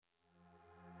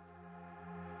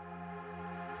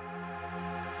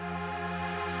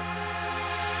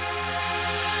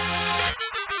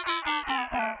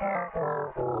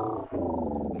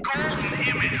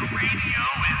Image Radio is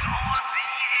on the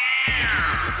air.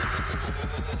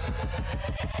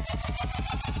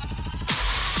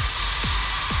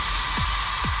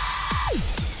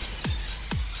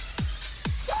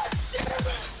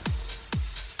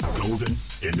 Golden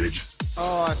Image.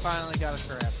 Oh, I finally got to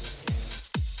craft this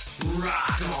game.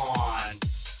 Rock on.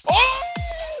 Oh!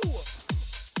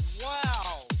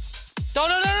 Wow. No,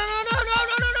 no, no, no, no, no, no,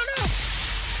 no, no, no, no.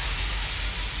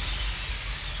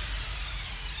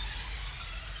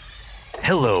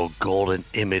 Hello, Golden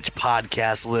Image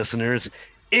podcast listeners.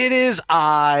 It is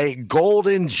I,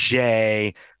 Golden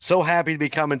J. So happy to be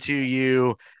coming to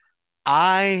you.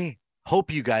 I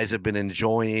hope you guys have been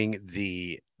enjoying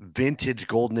the vintage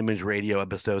Golden Image Radio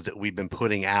episodes that we've been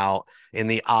putting out in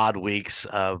the odd weeks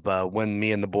of when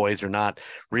me and the boys are not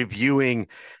reviewing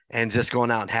and just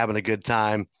going out and having a good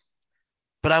time.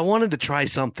 But I wanted to try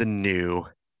something new.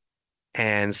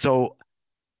 And so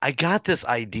I got this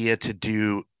idea to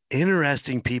do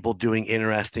interesting people doing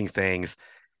interesting things.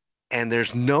 And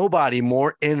there's nobody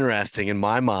more interesting in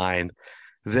my mind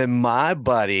than my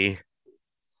buddy,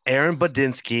 Aaron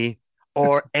Budzinski,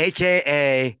 or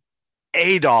AKA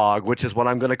A-Dog, which is what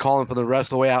I'm going to call him for the rest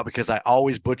of the way out because I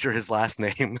always butcher his last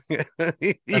name.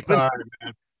 That's all right,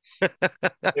 man.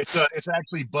 It's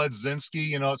actually Budzinski.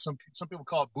 You know, some people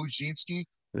call it Budzinski,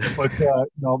 but you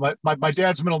know, my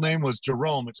dad's middle name was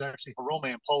Jerome. It's actually Jerome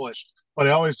in Polish. But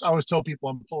I always tell people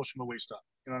I'm Polish from the waist up.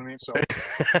 You know what I mean? So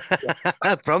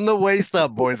yeah. From the waist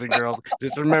up, boys and girls.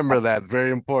 Just remember that. It's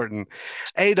very important.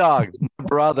 A-Dog, my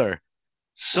brother.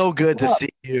 So good to see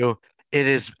you. It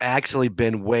has actually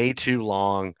been way too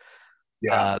long.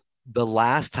 Yeah. The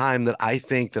last time that I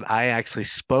think that I actually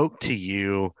spoke to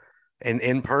you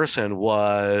in person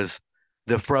was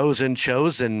the Frozen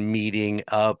Chosen meeting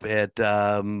up at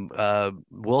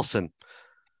Wilson.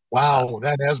 Wow,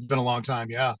 that has been a long time.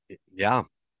 Yeah. Yeah.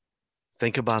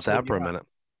 Think about that for a minute.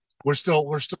 We're still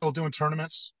doing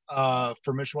tournaments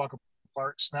for Mishawaka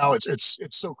Parks now. It's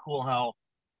so cool how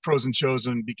Frozen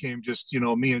Chosen became just, you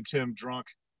know, me and Tim drunk,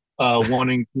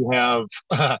 wanting to have,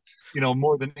 you know,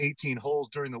 more than 18 holes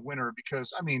during the winter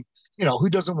because, I mean, you know, who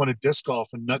doesn't want to disc golf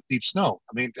in nut deep snow?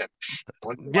 I mean,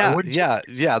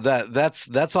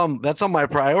 that's on my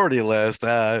priority list.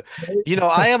 You know,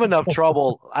 I have enough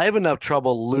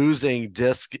trouble losing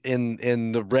disc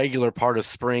in the regular part of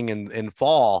spring and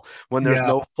fall when there's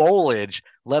no foliage,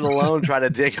 let alone try to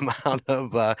dig them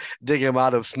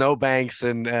out of snowbanks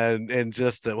and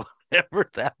just whatever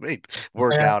that may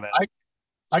work out at.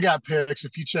 I got pics.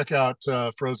 If you check out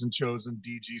Frozen Chosen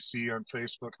DGC on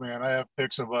Facebook, man, I have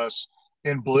pics of us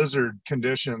in blizzard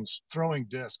conditions throwing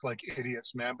disc like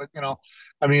idiots, man. But, you know,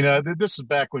 I mean, this is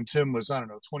back when Tim was, I don't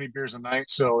know, 20 beers a night.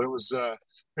 So it was,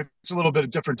 it's a little bit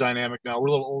of different dynamic now. We're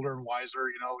a little older and wiser.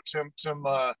 You know, Tim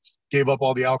gave up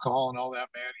all the alcohol and all that,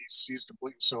 man. He's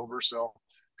completely sober. So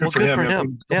good for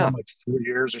him. Yeah. Like 4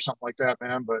 years or something like that,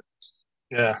 man. But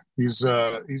yeah, he's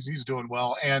doing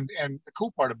well. And the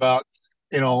cool part about,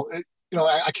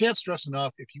 I can't stress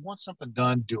enough, if you want something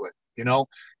done, do it, you know,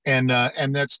 and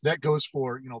that goes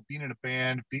for, you know, being in a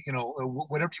band,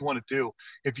 whatever you want to do.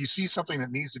 If you see something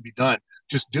that needs to be done,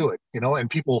 just do it, you know, and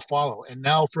people will follow. And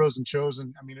now Frozen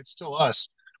Chosen, I mean, it's still us,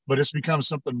 but it's become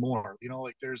something more, you know,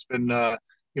 like there's been, all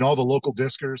the local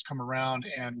discers come around,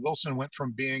 and Wilson went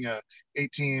from being a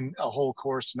 18 hole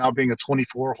course to now being a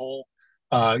 24 hole,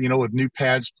 with new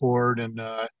pads poured and,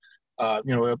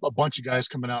 a bunch of guys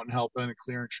coming out and helping and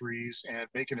clearing trees and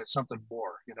making it something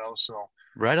more, you know. So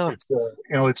right on.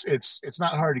 It's it's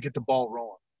not hard to get the ball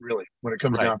rolling, really, when it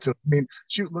comes down to it. I mean,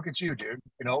 shoot, look at you, dude.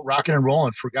 You know, rocking and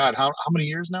rolling for God, how many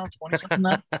years now? 20 something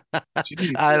now?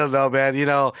 I don't know, man. You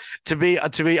know, to be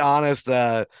honest,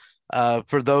 for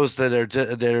those that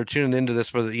are tuning into this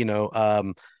for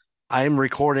the, I'm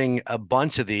recording a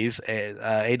bunch of these.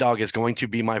 A-Dog is going to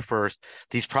be my first.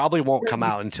 These probably won't come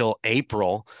out until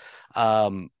April.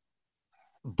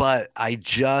 But I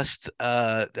just,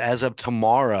 as of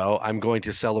tomorrow, I'm going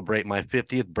to celebrate my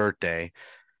 50th birthday.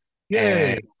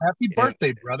 Yay. Happy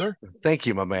birthday, brother. Thank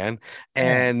you, my man.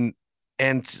 And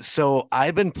so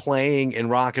I've been playing and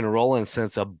rock and rolling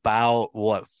since about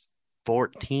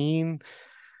 14.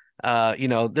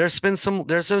 There's been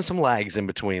some lags in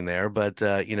between there, but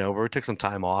we took some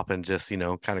time off and just,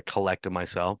 kind of collected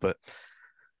myself. But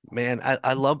man,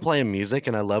 I love playing music,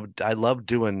 and I love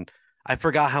doing. I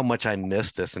forgot how much I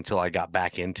missed this until I got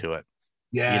back into it.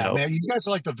 Yeah, man, you guys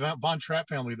are like the Von Trapp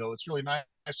family, though. It's really nice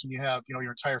when you have, your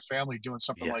entire family doing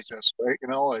something like this, right?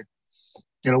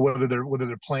 Whether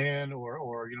they're playing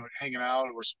or hanging out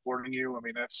or supporting you. I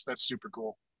mean, that's super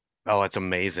cool. Oh, it's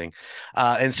amazing.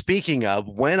 And speaking of,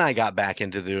 when I got back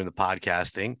into doing the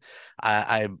podcasting,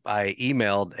 I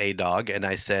emailed a dog and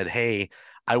I said, "Hey,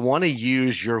 I want to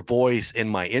use your voice in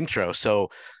my intro." So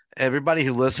everybody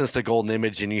who listens to Golden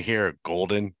Image and you hear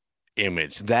Golden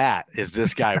Image, that is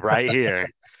this guy right here.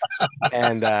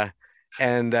 And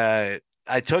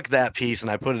I took that piece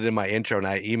and I put it in my intro and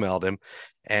I emailed him.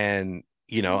 And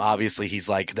obviously he's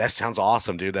like, "That sounds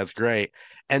awesome, dude. That's great."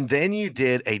 And then you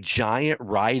did a giant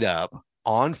write up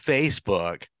on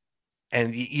Facebook,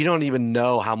 and you don't even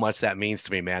know how much that means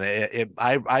to me, man.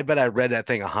 I bet I read that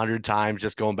thing 100 times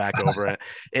just going back over it.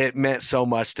 It meant so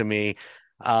much to me.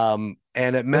 And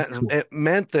That's cool. it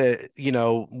meant that,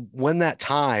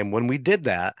 when we did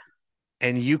that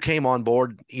and you came on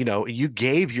board, you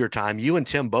gave your time, you and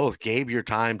Tim both gave your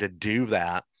time to do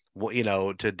that,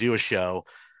 to do a show.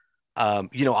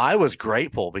 I was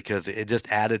grateful because it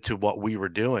just added to what we were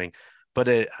doing. But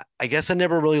I guess I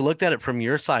never really looked at it from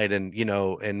your side, and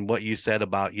and what you said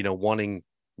about wanting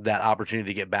that opportunity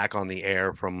to get back on the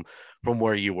air from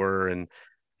where you were, and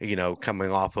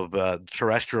coming off of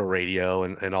terrestrial radio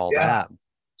and all Yeah. that.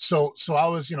 So I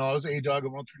was A Dog at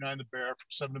 139 The Bear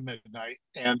from 7 to midnight,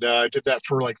 and I did that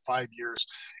for like 5 years.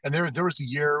 And there was a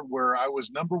year where I was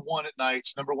number one at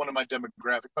nights, number one in my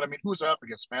demographic. But I mean, who was I up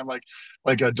against, man? Like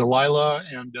Delilah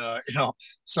and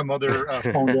some other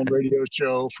phone in radio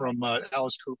show from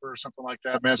Alice Cooper or something like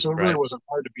that, man. So it really Right. wasn't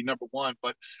hard to be number one.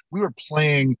 But we were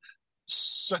playing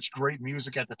such great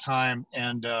music at the time,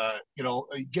 and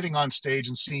getting on stage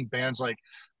and seeing bands like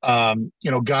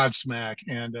Godsmack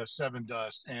and Seven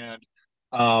Dust and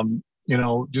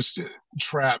just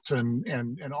Trapped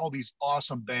and all these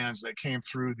awesome bands that came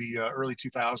through the early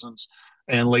 2000s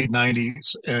and late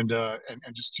 90s, and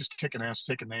just kicking ass,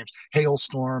 taking names.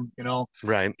 Hailstorm,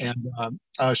 Right.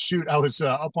 and shoot, I was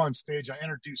up on stage. I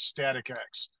introduced Static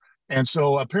X, and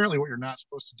so apparently, what you're not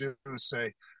supposed to do is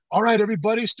say, "All right,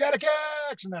 everybody, Static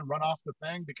X," and then run off the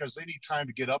thing, because they need time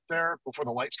to get up there before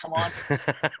the lights come on.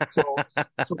 So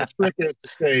the trick is to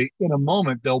say, in a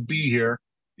moment they'll be here,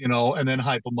 and then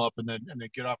hype them up, and then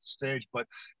get off the stage. But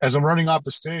as I'm running off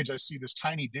the stage, I see this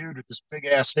tiny dude with this big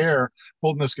ass hair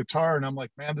holding this guitar, and I'm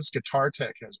like, man, this guitar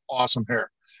tech has awesome hair.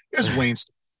 It's Wayne.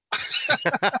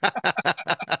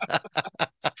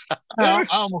 I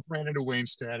almost ran into Wayne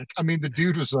Static. I mean, the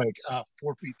dude was like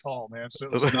 4 feet tall, man. So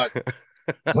it was nuts.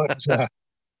 But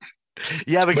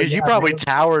Yeah, but because yeah, you man, probably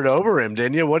towered over him,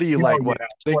 didn't you? What are you like? yeah. What,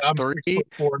 Well, six I'm six three? foot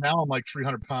four now. I'm like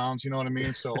 300 pounds. You know what I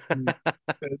mean? So I mean,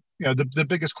 the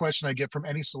biggest question I get from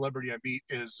any celebrity I meet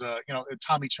is,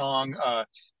 Tommy Chong,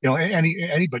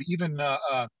 anybody, even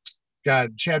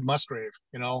God, Chad Musgrave.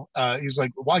 He's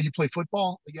like, "Wow, you play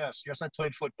football?" Yes, I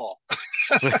played football.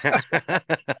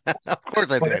 Of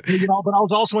course I But did. but I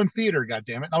was also in theater. God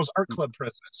damn it, and I was art club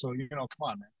president. So come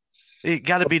on, man. You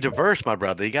got to be diverse, my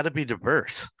brother. You got to be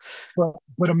diverse.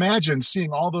 But imagine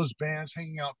seeing all those bands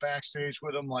hanging out backstage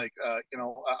with them. Like, I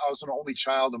was an only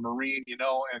child, a Marine,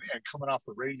 and coming off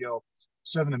the radio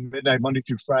 7 to midnight, Monday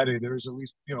through Friday, there was at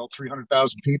least,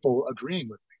 300,000 people agreeing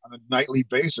with me on a nightly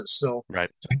basis. So Right.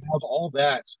 to have all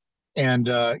that, and,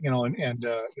 I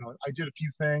did a few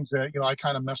things that, I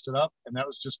kind of messed it up, and that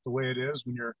was just the way it is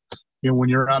when you're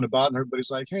out and about and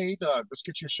everybody's like, "Hey, Doug, let's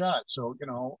get you a shot." So,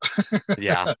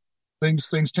 Yeah.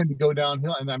 things tend to go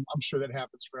downhill, and I'm sure that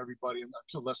happens for everybody,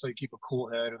 unless they keep a cool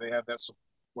head or they have that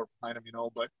support behind them,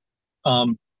 But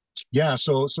yeah,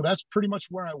 so that's pretty much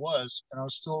where I was, and I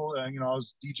was still, I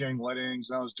was DJing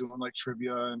weddings, and I was doing like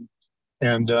trivia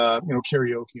and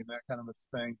karaoke and that kind of a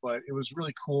thing. But it was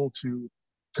really cool to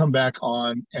come back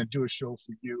on and do a show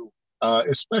for you,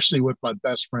 especially with my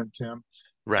best friend Tim.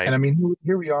 Right. And I mean,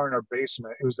 here we are in our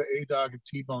basement. It was the A Dog and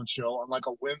T Bone show on like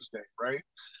a Wednesday, right?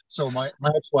 So my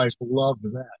ex-wife loved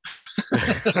that.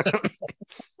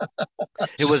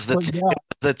 It was But yeah,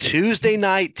 the Tuesday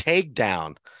night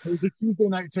takedown. it was a Tuesday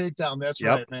night takedown. That's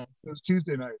Yep. right, man. It was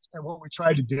Tuesday nights, and what we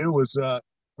tried to do was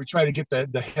we tried to get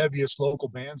the heaviest local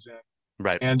bands in.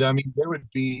 Right. And I mean, there were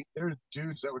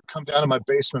dudes that would come down to my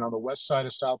basement on the west side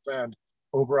of South Bend,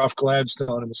 over off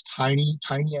Gladstone, in this tiny,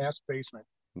 tiny ass basement,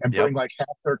 and Yep. bring like half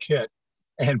their kit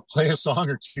and play a song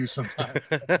or two sometimes.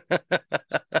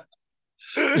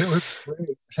 It was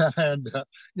great. And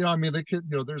I mean, they could,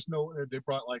 they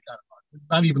brought like, I don't know,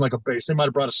 not even like a bass. They might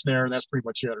have brought a snare, and that's pretty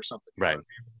much it, or something. Right.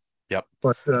 Yep.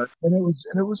 But and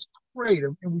it was great,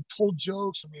 and we told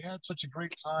jokes, and we had such a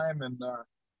great time, and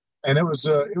it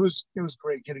was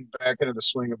great getting back into the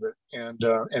swing of it,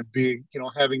 and being,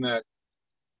 having that.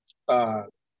 Uh,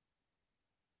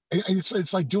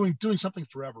 it's like doing something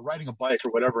forever, riding a bike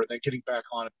or whatever, and then getting back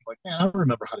on it, like, man, I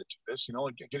remember how to do this, and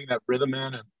getting that rhythm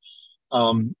in,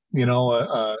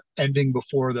 ending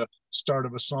before the start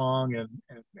of a song and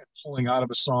pulling out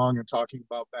of a song and talking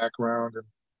about background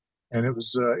and it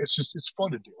was it's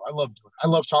fun to do. I love doing it. I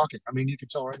love talking. I mean, you can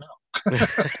tell right now.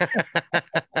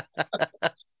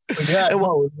 But yeah,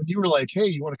 Well, no, when you were like, hey,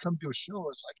 you want to come do a show?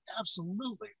 It's like,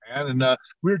 absolutely, man. And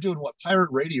we were doing what, pirate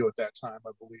radio at that time,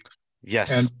 I believe.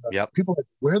 yes. And Yep. people are like,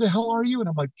 where the hell are you? And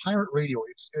I'm like, pirate radio.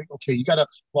 It's okay. You got to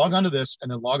log onto this and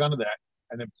then log onto that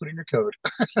and then put in your code.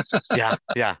 Yeah.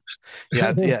 Yeah.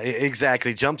 Yeah. Yeah.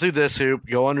 Exactly. Jump through this hoop,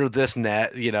 go under this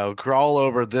net, crawl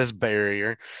over this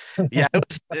barrier. Yeah. It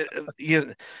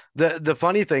was, the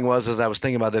funny thing was, as I was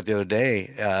thinking about that the other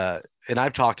day, and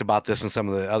I've talked about this in some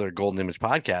of the other Golden Image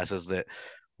podcasts, is that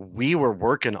we were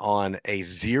working on a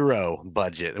zero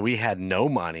budget and we had no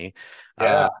money.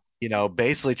 Yeah.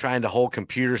 Basically trying to hold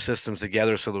computer systems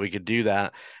together so that we could do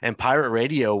that. And pirate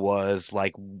radio was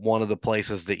like one of the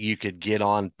places that you could get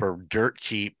on for dirt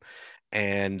cheap.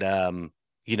 And,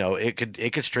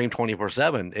 it could stream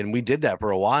 24/7. And we did that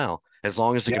for a while, as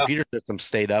long as the Yeah. computer system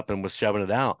stayed up and was shoving it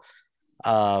out.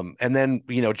 And then,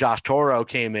 Josh Toro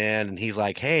came in and he's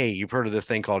like, hey, you've heard of this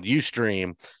thing called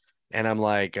Ustream? And I'm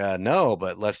like, no,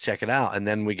 but let's check it out. And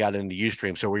then we got into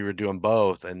Ustream. So we were doing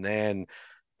both. And then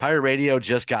pirate radio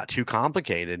just got too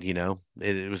complicated.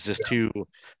 It was just too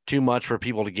much for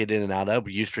people to get in and out of.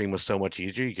 Ustream was so much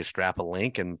easier. You could strap a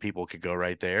link and people could go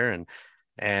right there.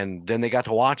 And then they got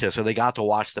to watch us. So they got to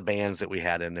watch the bands that we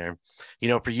had in there.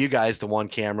 For you guys, the one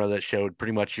camera that showed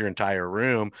pretty much your entire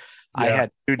room. I Yeah.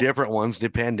 had two different ones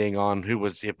depending on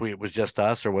if it was just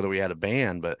us or whether we had a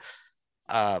band. But,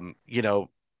 I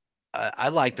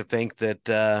like to think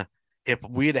that if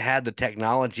we had the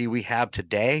technology we have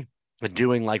today,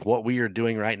 doing like what we are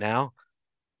doing right now,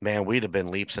 man, we'd have been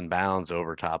leaps and bounds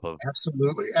over top of.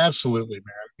 Absolutely. Absolutely,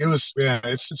 man. It was, yeah,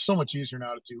 it's so much easier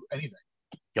now to do anything.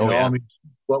 Oh, yeah. I mean,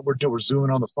 what we're doing, we're zooming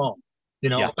on the phone,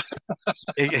 Yeah.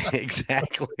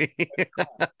 Exactly.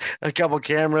 A couple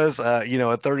cameras, a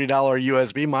 $30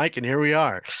 USB mic, and here we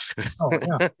are. Oh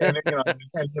yeah,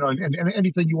 and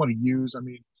anything you want to use. I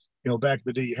mean, back in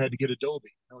the day, you had to get Adobe.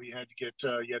 You had to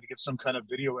get some kind of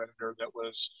video editor that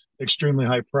was extremely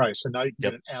high price, and now you can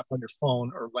Yep. get an app on your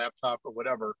phone or laptop or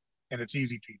whatever, and it's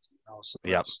easy peasy. So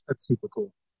Yep. that's super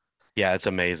cool. Yeah, it's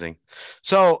amazing.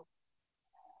 So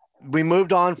we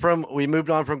moved on from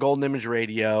Golden Image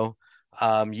Radio.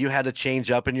 You had to change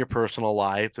up in your personal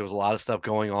life. There was a lot of stuff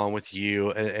going on with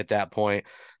you at that point.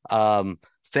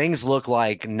 Things look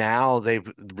like now they've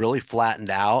really flattened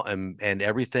out and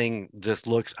everything just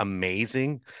looks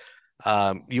amazing.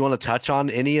 You want to touch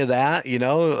on any of that?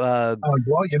 Well,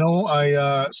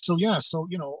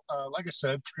 like I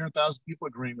said, 300,000 people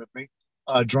agreeing with me.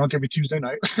 Drunk every Tuesday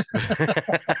night.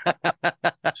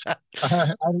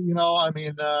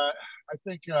 I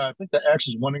think the ex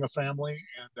is wanting a family,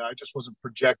 and I just wasn't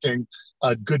projecting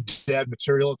good dad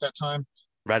material at that time.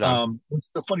 Right on.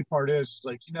 The funny part is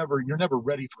like you're never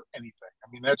ready for anything. I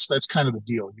mean, that's kind of the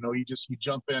deal. You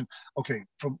jump in. Okay,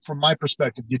 from my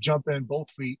perspective, you jump in both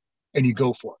feet and you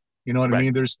go for it. You know what I Right.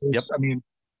 mean? There's Yep. I mean,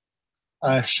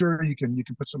 sure you can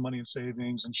put some money in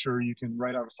savings, and sure you can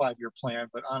write out a 5-year plan.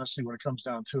 But honestly, when it comes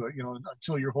down to it,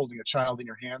 until you're holding a child in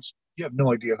your hands, you have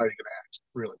no idea how you're going to act,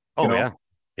 really. Oh, yeah.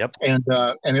 Yep. And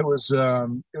it was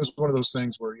one of those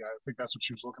things where, yeah, I think that's what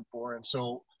she was looking for. And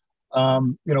so,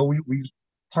 we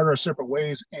parted our separate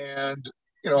ways, and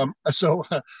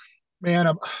man,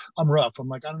 I'm rough. I'm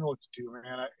like, I don't know what to do,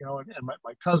 man. And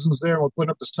my cousin's there. We're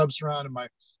putting up this tub surround in my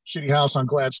shitty house on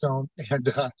Gladstone,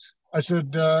 and I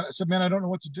said, man, I don't know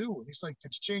what to do. And he's like,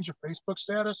 did you change your Facebook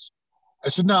status? I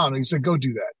said, no. And he said, go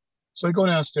do that. So I go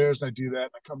downstairs and I do that,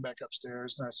 and I come back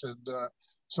upstairs and I said,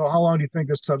 so how long do you think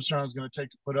this tub surround is going to take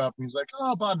to put up? And he's like,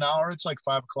 oh, about an hour. It's like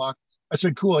 5 o'clock. I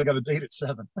said, cool. I got a date at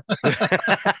 7.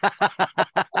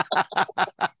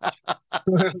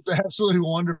 It was absolutely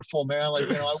wonderful, man. Like, I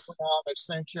went out, I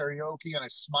sang karaoke, and I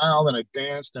smiled and I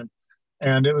danced,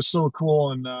 and it was so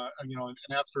cool. And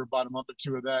after about a month or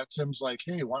two of that, Tim's like,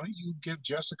 hey, why don't you give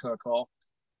Jessica a call?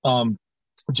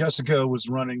 Jessica was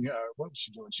running. What was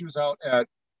she doing? She was out at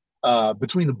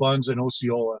Between the Buns in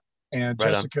Osceola. And Right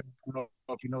on. Jessica, I don't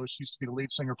know if you know, she used to be the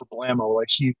lead singer for Blammo. Like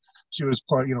she was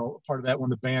part of that when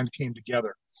the band came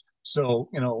together. So,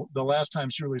 the last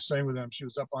time she really sang with them, she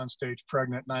was up on stage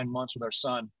pregnant, 9 months with our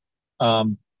son,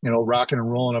 rocking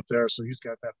and rolling up there. So he's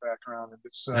got that background. And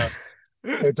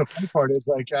it's a funny part is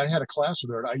like I had a class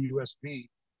with her at IUSB,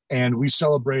 and we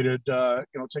celebrated,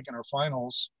 taking our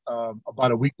finals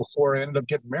about a week before I ended up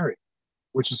getting married,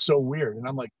 which is so weird. And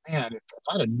I'm like, man, if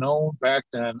I'd have known back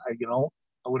then,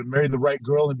 I would have married the right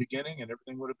girl in the beginning, and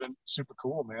everything would have been super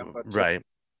cool, man. But Right.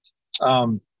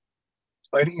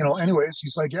 But anyways,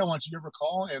 he's like, yeah, why don't you give her a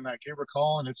call? And I gave her a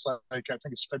call, and it's like I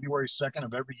think it's February 2nd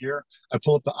of every year. I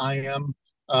pull up the IM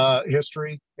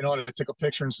history, and I take a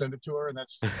picture and send it to her, and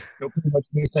that's pretty much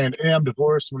me saying, hey, I'm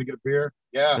divorced. Want to get a beer?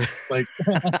 Yeah, like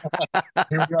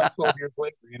here we are 12 years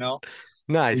later. We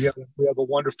Nice. have we have a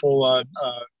wonderful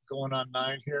going on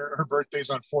 9 here. Her birthday's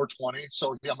on 4/20,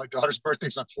 so yeah, my daughter's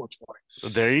birthday's on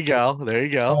 4/20. There you go. There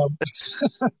you go.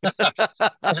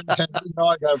 And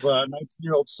I have a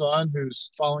 19-year-old son who's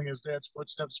following his dad's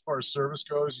footsteps as far as service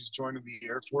goes. He's joining the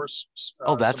Air Force.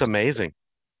 Oh, that's amazing.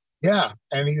 Yeah,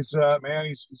 and he's man,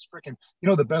 he's freaking.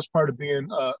 The best part of being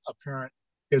a parent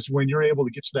is when you're able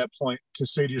to get to that point to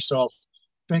say to yourself,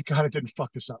 "Thank God I didn't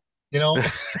fuck this up."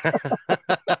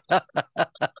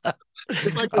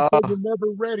 It's like I said, you're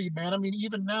never ready, man. I mean,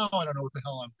 even now, I don't know what the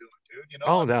hell I'm doing, dude.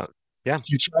 Oh, no. Yeah.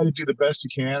 You try to do the best you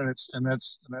can, and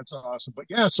that's awesome. But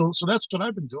yeah, so that's what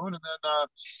I've been doing. And then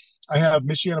I have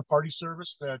Michiana Party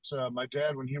Service that my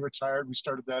dad, when he retired, we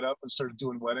started that up and started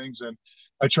doing weddings. And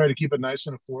I try to keep it nice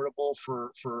and affordable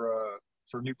for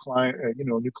new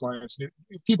new clients, new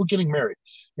people getting married.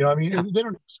 I mean, they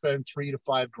don't spend $3 to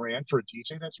 $5 for a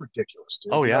DJ. That's ridiculous,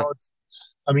 dude. Oh yeah.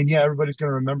 Everybody's going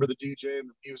to remember the DJ and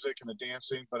the music and the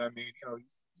dancing, but I mean,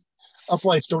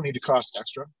 uplights don't need to cost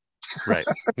extra. Right.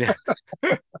 Yeah.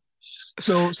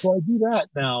 So I do that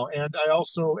now, and I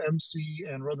also MC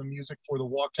and run the music for the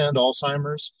Walk to End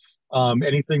Alzheimer's.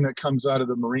 Anything that comes out of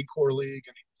the Marine Corps League,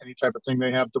 any type of thing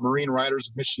they have. The Marine Riders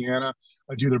of Michiana,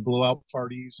 I do their blowout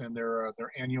parties and their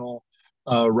annual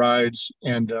rides,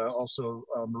 and also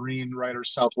Marine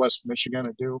Riders Southwest Michigan.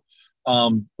 I do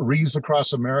Wreaths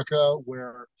Across America,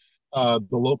 where the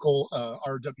local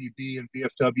RWB and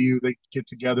VFW, they get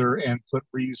together and put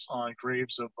wreaths on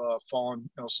graves of fallen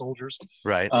soldiers.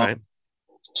 Right. Right.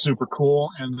 Super cool.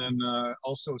 And then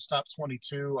also Stop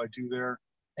 22, I do their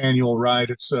annual ride.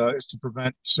 It's to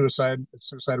prevent suicide. It's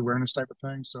suicide awareness type of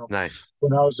thing. So nice.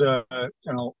 When I was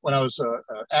when I was a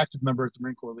active member at the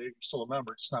Marine Corps League, I'm still a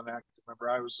member, just not an active member.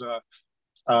 I was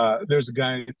there's a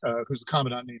guy who's a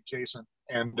commandant named Jason,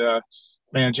 and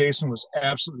man, Jason was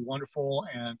absolutely wonderful,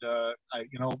 and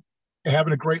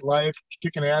having a great life,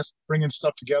 kicking ass, bringing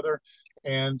stuff together,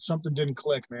 and something didn't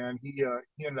click, man. He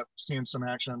ended up seeing some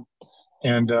action,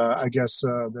 and I guess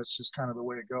that's just kind of the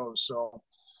way it goes. So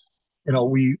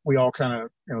we all kind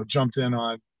of jumped in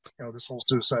on this whole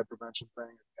suicide prevention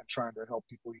thing and trying to help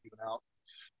people even out.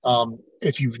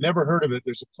 If you've never heard of it,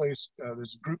 there's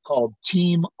a group called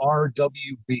Team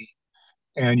RWB,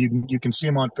 and you can see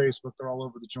them on Facebook. They're all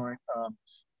over the joint.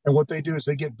 And what they do is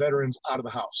they get veterans out of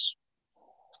the house.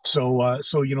 So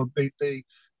they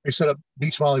set up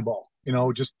beach volleyball.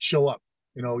 Just show up.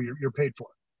 You're paid for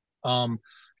it.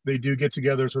 They do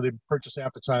get-togethers where they purchase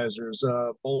appetizers,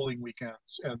 bowling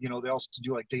weekends, and they also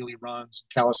do like daily runs,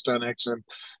 calisthenics, and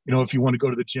if you want to go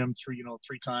to the gym three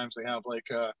times, they have like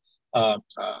a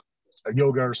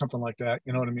yoga or something like that.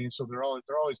 You know what I mean? So they're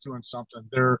always doing something.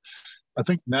 I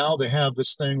think now they have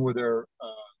this thing where they're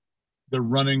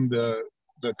running the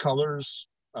colors,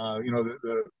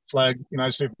 the flag,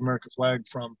 United States of America flag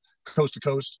from coast to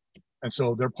coast, and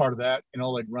so they're part of that.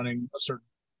 Like running a certain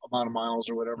amount of miles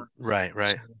or whatever. Right.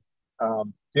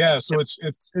 Yeah, so it's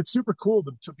super cool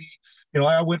to be.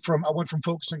 I went from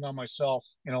focusing on myself,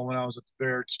 when I was at the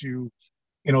Bear, to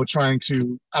trying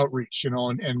to outreach,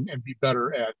 and be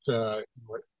better at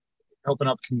helping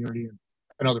out the community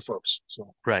and other folks.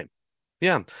 So right.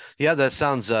 Yeah. That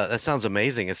sounds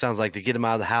amazing. It sounds like to get them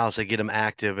out of the house, they get them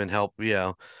active and help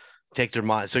take their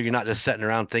mind, so you're not just sitting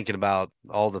around thinking about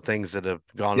all the things that have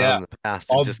gone on in the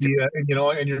past. And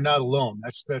you're not alone.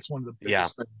 That's one of the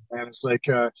biggest things, man. It's like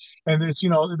and there's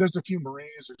there's a few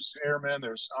Marines, there's airmen,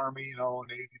 there's Army,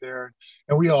 Navy there,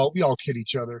 and we all kid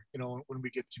each other, when we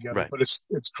get together. Right. But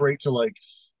it's great to like,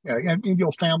 and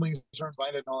families are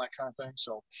invited and all that kind of thing.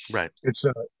 So right, it's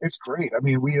great. I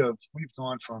mean, we've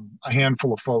gone from a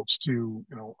handful of folks to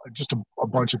just a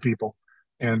bunch of people.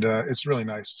 And it's really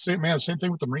nice. Same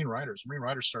thing with the Marine Riders. Marine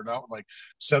Riders started out with like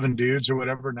 7 dudes or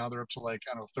whatever. Now they're up to like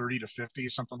 30 to 50,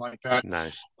 something like that.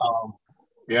 Nice.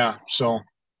 Yeah. So,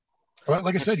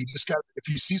 like I said, you just got, if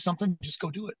you see something, just go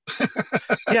do it.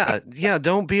 Yeah.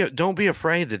 Don't be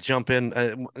afraid to jump in.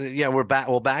 We'll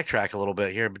backtrack a little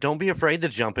bit here, but don't be afraid to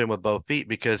jump in with both feet,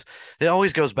 because it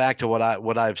always goes back to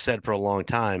what I've said for a long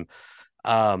time.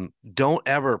 Don't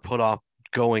ever put off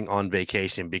going on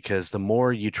vacation, because the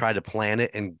more you try to plan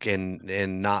it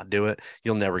and not do it,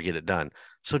 you'll never get it done.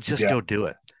 So just go do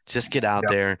it. Just get out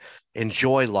there,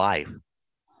 enjoy life.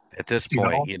 At this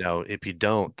point, if you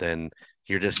don't, then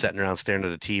you're just sitting around staring at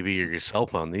the TV or your cell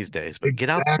phone these days. But get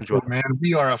out and enjoy. Man.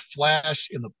 We are a flash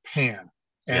in the pan.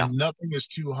 Yeah. and nothing is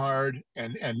too hard,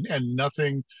 and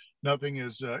nothing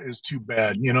is too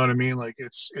bad. You know what I mean? Like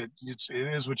it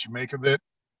is what you make of it.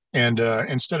 And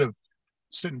instead of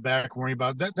sitting back worrying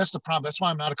about that, that's the problem. That's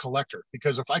why I'm not a collector,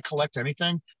 because if I collect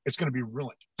anything, it's going to be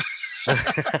ruined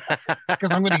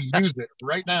because I'm going to use it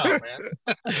right now, man.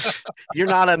 You're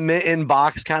not a mitten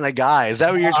box kind of guy. Is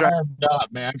that what you're I trying? am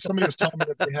not, man. Somebody was telling me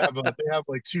that they have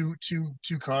like two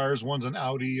cars. One's an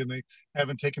Audi, and they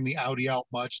haven't taken the Audi out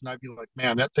much. And I'd be like,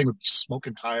 man, that thing would be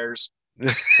smoking tires.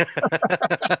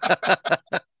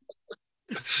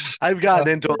 I've gotten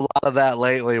into a lot of that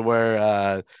lately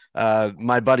where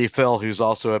my buddy Phil, who's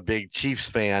also a big Chiefs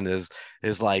fan, is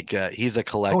like he's a Oh,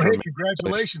 collector. hey, Man.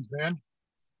 congratulations, man.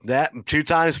 That 2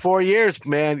 times 4 years,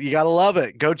 man. You gotta love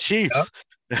it. Go Chiefs.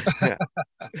 Go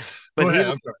But ahead.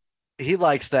 I'm sorry. he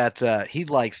likes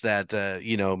that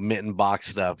you know, mitten box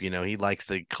stuff. You know, he likes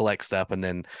to collect stuff and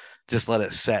then just let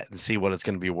it set and see what it's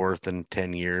going to be worth in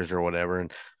 10 years or whatever.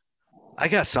 And I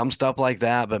got some stuff like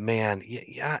that, but man,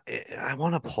 yeah, I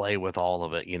want to play with all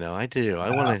of it. You know, I do.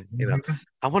 I want to, you know,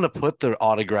 I want to put the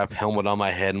autograph helmet on my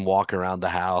head and walk around the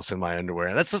house in my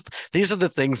underwear. That's just, these are the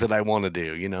things that I want to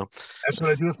do, you know? That's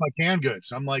what I do with my canned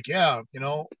goods. I'm like, yeah,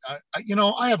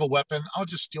 I have a weapon. I'll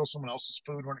just steal someone else's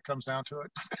food when it comes down to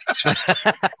it.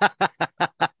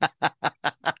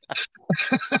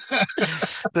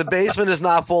 The basement is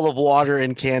not full of water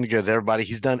and canned goods, everybody.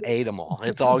 He's done 8 them all.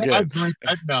 It's all good.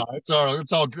 No, it's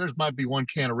all. There might be one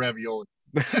can of ravioli.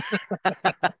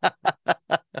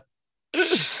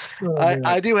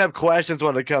 I do have questions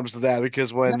when it comes to that,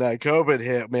 because when COVID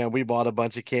hit, man, we bought a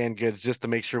bunch of canned goods just to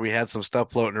make sure we had some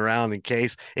stuff floating around in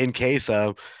case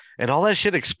of, and all that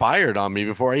shit expired on me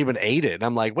before I even ate it. And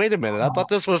I'm like, wait a minute, I thought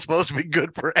this was supposed to be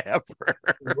good forever.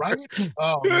 Right?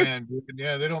 Oh man, dude.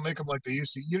 Yeah, they don't make them like they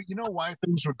used to. You know why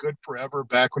things were good forever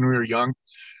back when we were young?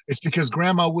 It's because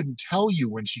Grandma wouldn't tell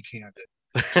you when she canned it.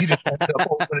 She just ended up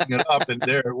opening it up, and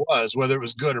there it was, whether it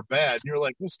was good or bad. And you're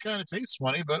like, this kind of tastes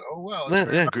funny, but oh well.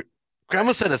 Yeah,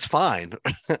 Grandma said it's fine.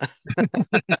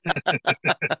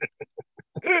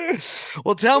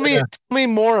 Well, tell me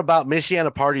more about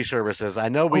Michiana Party Services. I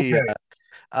know we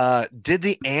did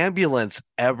the ambulance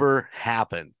ever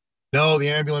happen? No, the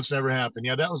ambulance never happened.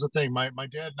 Yeah, that was the thing. My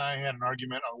dad and I had an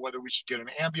argument on whether we should get an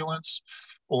ambulance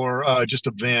or just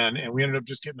a van, and we ended up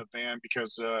just getting a van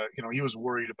because he was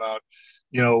worried about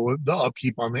the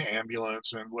upkeep on the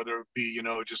ambulance and whether it be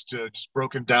just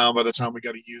broken down by the time we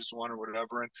got a used one or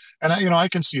whatever. And I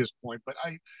can see his point, but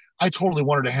I totally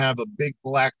wanted to have a big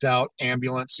blacked out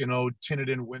ambulance, tinted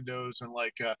in windows and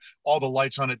like all the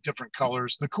lights on it different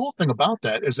colors. The cool thing about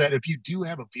that is that if you do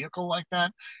have a vehicle like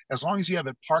that, as long as you have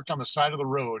it parked on the side of the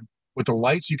road with the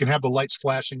lights, you can have the lights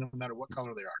flashing no matter what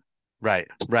color they are. Right.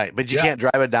 But you can't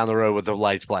drive it down the road with the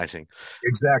lights flashing.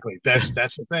 Exactly. That's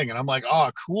the thing. And I'm like, oh,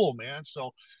 cool, man.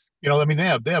 So, they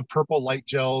have purple light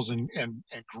gels and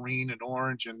green and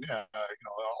orange and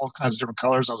all kinds of different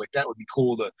colors. I was like, that would be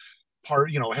cool to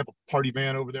have a party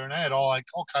van over there. And I had all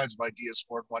kinds of ideas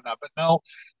for it and whatnot. But no,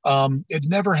 it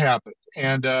never happened.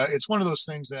 And it's one of those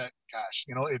things that, gosh,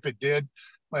 if it did,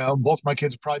 well, both my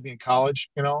kids would probably be in college,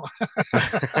 or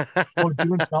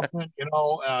doing something,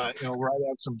 where I'd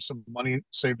have some money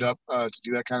saved up to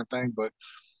do that kind of thing. But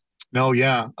no,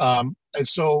 yeah. And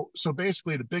so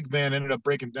basically the big van ended up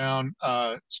breaking down.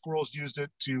 Squirrels used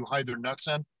it to hide their nuts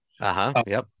in.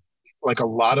 Yep. Like a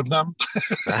lot of them.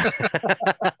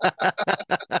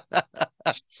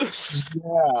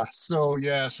 So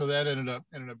that ended up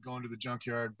going to the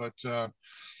junkyard. But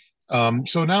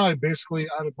so now I basically,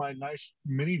 out of my nice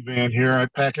minivan here, I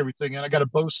pack everything in. I got a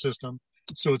Bose system,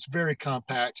 so it's very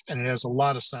compact and it has a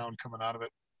lot of sound coming out of it.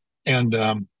 And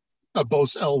a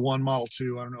Bose L1 Model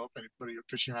 2. I don't know if anybody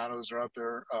aficionados are out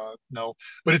there. No,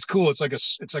 but it's cool. It's like a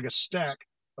stack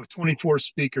of 24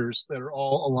 speakers that are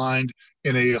all aligned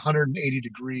in a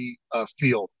 180-degree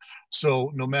field.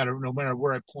 So no matter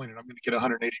where I point it, I'm going to get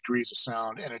 180 degrees of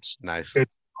sound, and it's nice.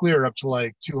 It's clear up to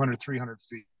like 200, 300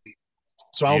 feet.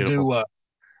 So I'll do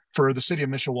for the city of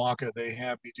Mishawaka, they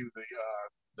have me do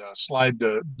the slide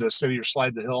the city or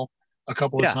slide the hill a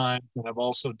couple of times, and I've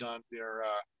also done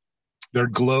their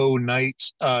glow night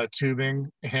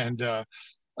tubing and a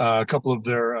couple of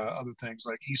their other things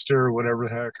like Easter or whatever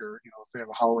the heck, or if they have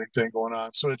a Halloween thing going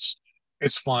on. So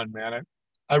it's fun, man.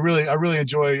 I really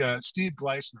enjoy Steve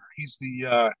Gleisner. He's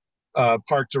the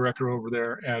park director over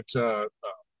there at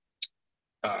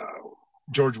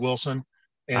George Wilson,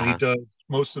 and he does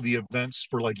most of the events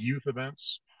for like youth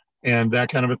events and that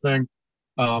kind of a thing.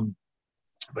 But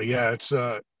yeah,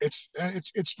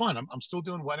 it's fun. I'm still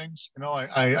doing weddings.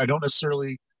 I don't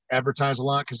necessarily advertise a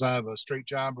lot because I have a straight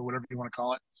job or whatever you want to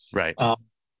call it. Right.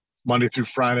 Monday through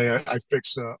Friday, I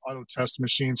fix auto test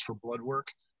machines for blood work,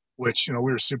 which, we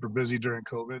were super busy during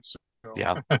COVID. So,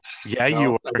 Yeah. Yeah,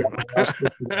 you I got my ass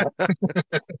kicked for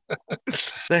that.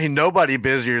 There ain't nobody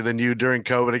busier than you during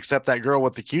COVID except that girl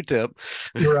with the Q-tip.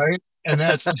 Right. And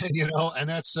that's, and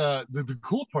that's the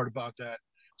cool part about that.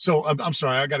 So I'm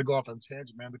sorry, I got to go off on a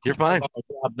tangent, man. The cool You're part fine. about my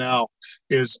job now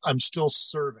is I'm still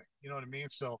serving. You know what I mean?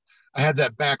 So I had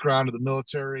that background of the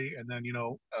military, and then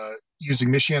using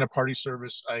Michiana Party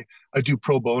Service, I do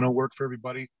pro bono work for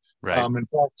everybody. Right. In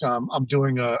fact, I'm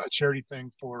doing a charity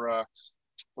thing for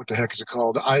what the heck is it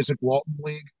called? The Isaac Walton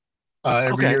League.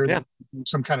 Every Okay. year, Yeah.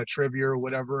 some kind of trivia or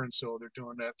whatever, and so they're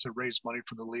doing that to raise money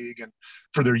for the league and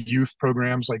for their youth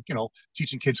programs, like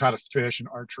teaching kids how to fish and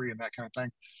archery and that kind of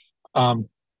thing.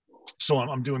 So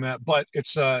I'm doing that, but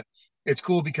it's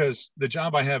cool because the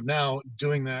job I have now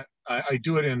doing that, I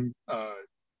do it in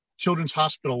children's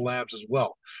hospital labs as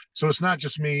well. So it's not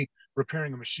just me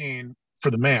repairing a machine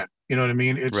for the man. You know what I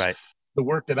mean? It's Right. the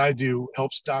work that I do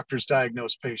helps doctors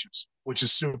diagnose patients, which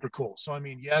is super cool. So, I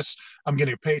mean, yes, I'm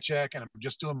getting a paycheck and I'm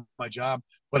just doing my job,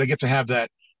 but I get to have that,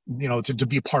 to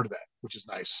be a part of that, which is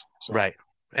nice. So, Right.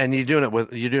 And you're doing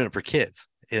it for kids.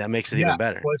 That makes it even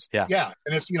better. Well, Yeah. yeah.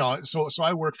 And it's, so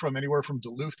I work from anywhere from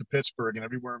Duluth to Pittsburgh and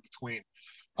everywhere in between.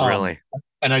 Really.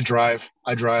 And I drive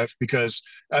because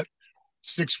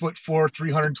 6'4",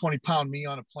 320-pound me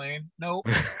on a plane. Nope.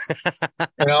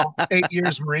 8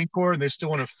 years Marine Corps, and they still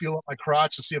want to feel up my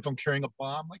crotch to see if I'm carrying a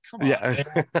bomb. Like, come on, Yeah.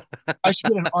 man. I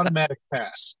should get an automatic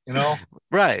pass.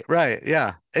 Right.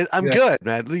 Yeah. I'm good,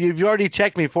 man. You've already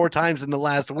checked me 4 times in the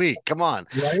last week. Come on.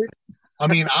 Right. I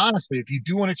mean, honestly, if you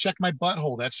do want to check my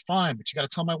butthole, that's fine, but you got to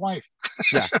tell my wife.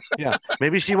 Yeah.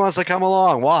 Maybe she wants to come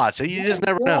along. Watch. You just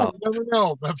never know. You never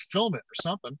know. Film it or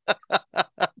something.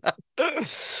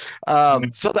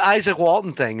 So the Isaac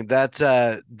Walton thing,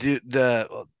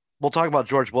 we'll talk about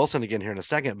George Wilson again here in a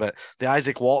second, but the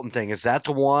Isaac Walton thing, is that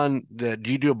the one that,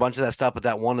 do you do a bunch of that stuff, but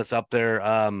that one that's up there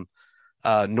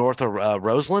north of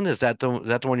Roseland? Is that the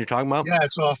one you're talking about? Yeah,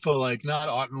 it's off of not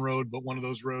Otten Road, but one of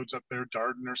those roads up there,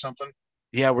 Darden or something.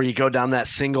 Yeah, where you go down that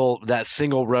single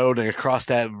road and across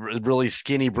that really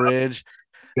skinny bridge.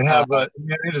 They have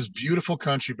it is beautiful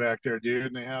country back there, dude.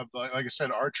 And they have, like I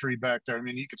said, archery back there. I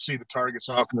mean, you could see the targets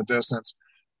off in the distance,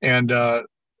 and a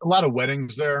lot of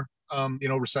weddings there,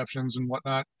 receptions and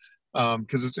whatnot.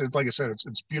 Because it's like I said,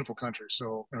 it's beautiful country.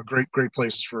 So great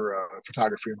places for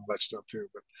photography and all that stuff too.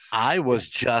 But I was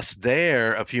just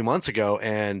there a few months ago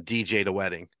and DJ'd a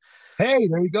wedding. Hey,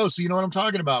 there you go. So you know what I'm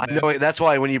talking about, man. I know, that's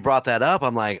why when you brought that up,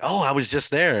 I'm like, oh, I was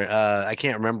just there. I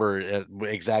can't remember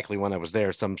exactly when I was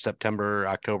there, some September,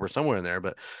 October, somewhere in there.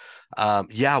 But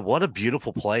yeah, what a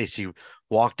beautiful place. You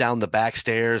walk down the back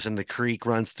stairs and the creek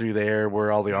runs through there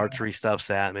where all the archery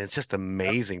stuff's at. I mean, it's just an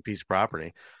amazing piece of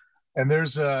property. And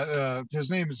there's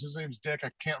his name's Dick. I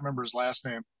can't remember his last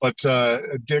name, but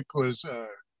Dick was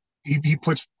he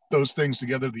puts those things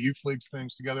together, the youth leagues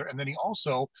things together, and then he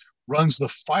also runs the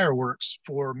fireworks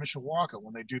for Mishawaka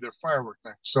when they do their firework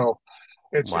thing. So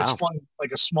it's fun,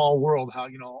 like a small world, how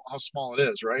small it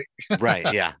is, right? Right.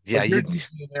 Yeah. Yeah. You're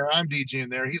DJing there, I'm DJing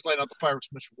there. He's lighting up the fireworks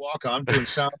for Mishawaka. I'm doing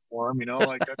sound for him.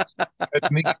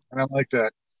 That's neat, and I like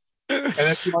that. And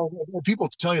that's, people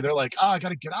tell you, they're like, I got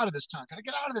to get out of this town.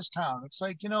 It's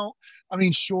like, I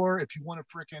mean, sure, if you want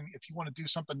to do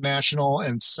something national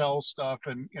and sell stuff,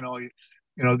 and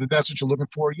that's what you're looking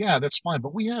for, yeah, that's fine.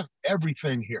 But we have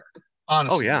everything here.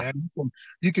 Honestly, man.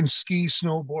 You can ski,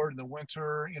 snowboard in the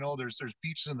winter. There's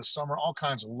beaches in the summer, all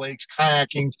kinds of lakes,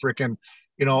 kayaking, freaking,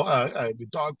 the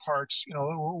dog parks.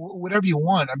 Whatever you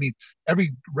want. I mean, every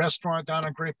restaurant down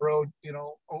on Grape Road.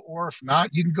 Or if not,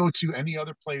 you can go to any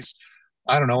other place.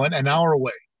 I don't know, an hour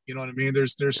away. You know what I mean?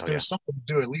 There's something to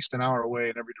do at least an hour away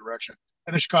in every direction.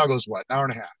 And then Chicago's what, an hour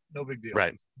and a half? No big deal,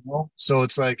 right? So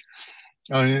it's like.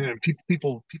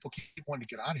 People keep wanting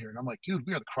to get out of here, and I'm like, dude,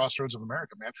 we are the crossroads of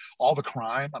America, man. All the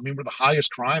crime. I mean, we're the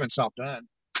highest crime in South Bend.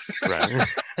 Right.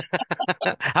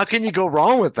 How can you go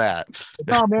wrong with that?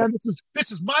 No, man,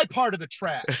 this is my part of the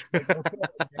trash. Like, okay,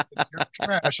 it's your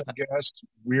trash, I guess,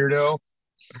 weirdo.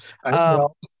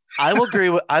 I will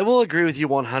agree with you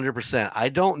 100%. I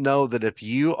don't know that if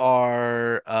you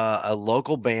are a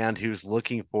local band who's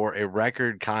looking for a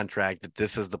record contract, that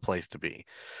this is the place to be.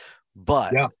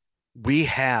 But we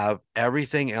have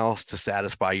everything else to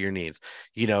satisfy your needs.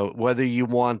 Whether you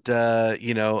want,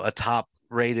 a top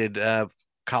rated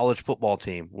college football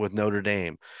team with Notre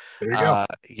Dame, there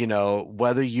you go.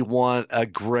 Whether you want a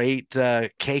great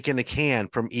cake in a can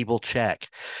from Evil Czech,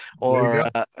 or,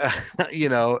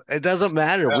 it doesn't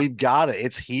matter. Yeah. We've got it.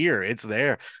 It's here. It's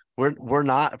there. We're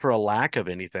not for a lack of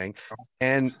anything.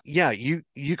 And yeah, you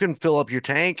can fill up your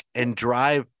tank and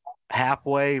drive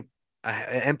halfway,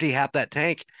 empty half that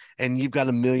tank, and you've got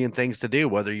a million things to do,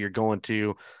 whether you're going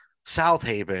to South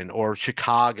Haven or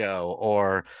Chicago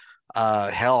or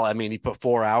hell, I mean, you put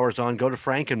 4 hours on, go to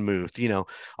Frankenmuth,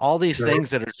 all these Sure. things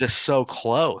that are just so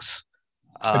close.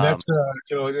 And Um, that's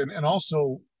and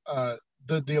also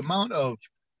the amount of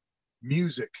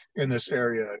music in this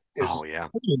area oh is yeah,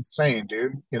 pretty insane,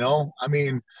 dude. I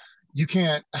mean, you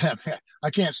can't I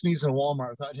can't sneeze in a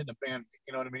Walmart without hitting a band.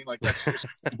 You know what I mean? Like that's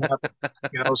just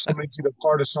somebody's either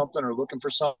part of something or looking for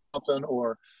something,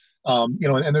 or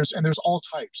and there's all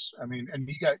types. I mean, and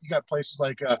you got places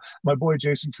like my boy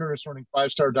Jason Curtis running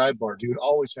Five Star Dive Bar, dude,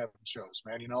 always having shows,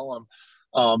 man.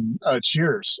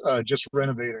 Cheers, just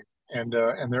renovating, and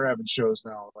they're having shows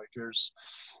now. Like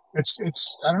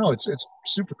it's I don't know, it's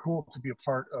super cool to be a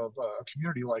part of a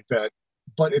community like that.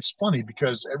 But it's funny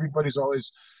because everybody's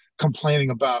always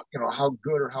complaining about how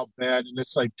good or how bad, and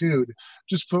it's like, dude,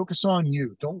 just focus on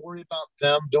you. Don't worry about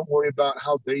them. Don't worry about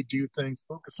how they do things.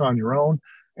 Focus on your own,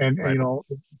 and right.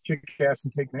 kick ass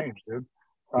and take names, dude.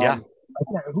 Yeah.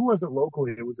 Who was it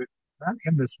locally? It was it not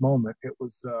in this moment. It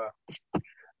was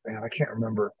man, I can't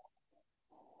remember.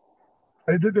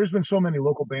 There's been so many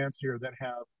local bands here that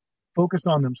have focused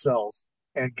on themselves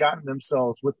and gotten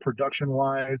themselves with production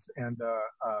wise and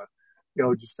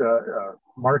just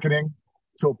marketing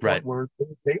to a point Right. where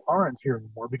they aren't here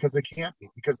anymore because they can't be,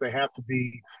 because they have to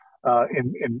be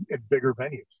in bigger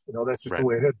venues. That's just the Right.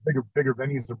 way it is. Bigger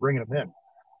venues are bringing them in.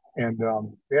 And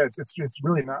yeah, it's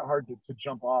really not hard to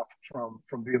jump off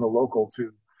from being a local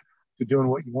to doing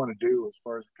what you want to do as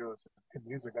far as it goes in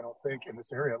music. I don't think in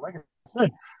this area, like I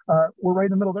said, we're right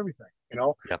in the middle of everything.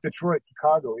 Yep. Detroit,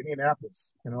 Chicago,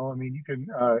 Indianapolis. I mean, you can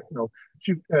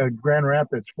shoot Grand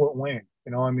Rapids, Fort Wayne.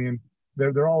 I mean,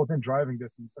 they're all within driving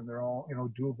distance, and they're all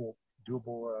doable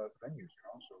venues.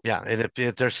 So, Yeah. And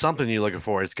if there's something you're looking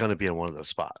for, it's going to be in one of those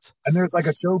spots. and there's like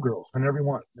a showgirls in every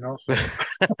one. So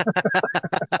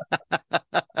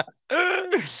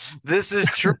This is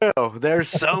true. There's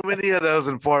so many of those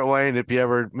in Fort Wayne. If you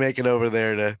ever make it over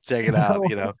there to check it out,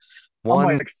 I'm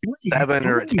one, like, three, 7,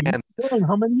 or three. 10. Dang,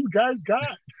 how many you guys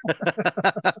got?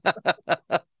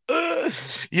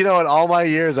 In all my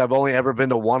years, I've only ever been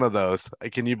to one of those.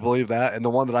 Can you believe that? And the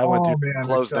one that I went to Oh man,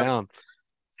 closed down.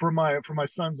 For my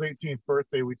son's 18th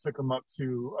birthday, we took him up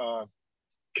to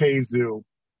Kazoo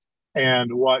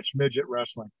and watched midget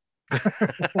wrestling.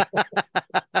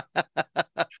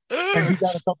 And he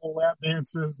got a couple of lap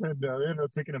dances, and ended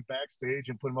up taking him backstage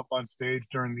and put him up on stage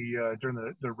during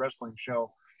the wrestling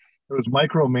show. It was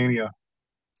Micromania,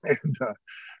 and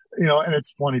and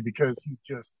it's funny because he's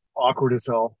just awkward as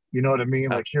hell. You know what I mean?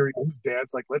 Like here, his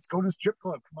dad's like, "Let's go to the strip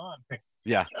club. Come on."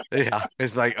 Yeah. Yeah.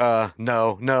 It's like,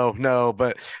 no, no, no.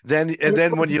 But then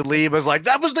when you leave, it's like,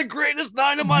 that was the greatest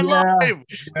night of my Yeah,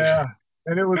 life. yeah.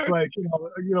 And it was like,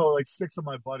 like six of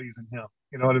my buddies and him.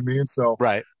 You know what I mean? So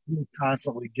Right. we were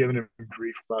constantly giving him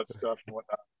grief about stuff and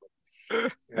whatnot.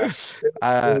 But, yeah,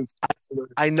 Uh, was,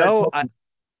 I know,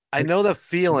 I know the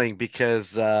feeling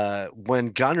because when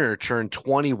Gunner turned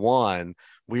 21,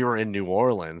 we were in New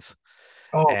Orleans.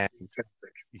 oh, And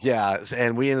fantastic. yeah,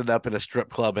 and we ended up in a strip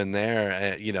club in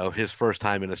there. His first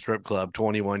time in a strip club,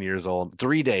 21 years old,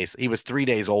 3 days. He was 3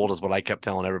 days old, is what I kept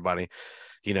telling everybody.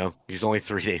 He's only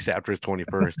 3 days after his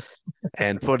 21st,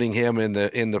 and putting him in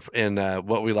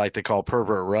what we like to call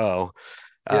pervert row.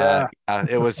 Yeah.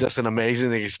 It was just an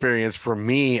amazing experience for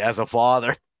me as a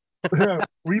father.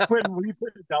 were you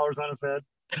putting dollars on his head?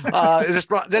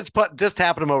 Just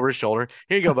tapping him over his shoulder.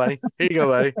 Here you go, buddy. Here you go,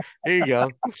 buddy. Here you go.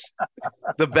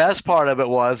 The best part of it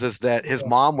is that his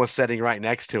mom was sitting right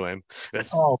next to him.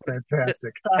 Oh,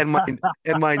 fantastic. and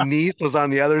my niece was on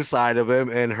the other side of him,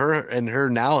 and her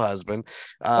now husband.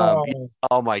 Oh,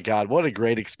 Oh my God, what a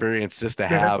great experience just to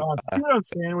that's have. awesome. See what I'm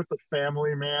saying with the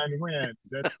family, man? Man,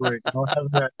 that's great.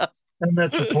 Having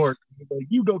that support. Like,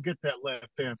 you go get that left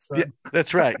hand, son. Yeah,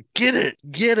 that's right. Get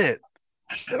it.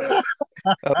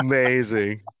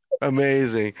 Amazing. Oh,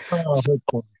 that's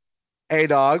funny. Hey,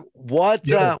 dog, what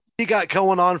Yeah. you got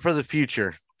going on for the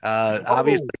future?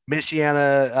 Obviously,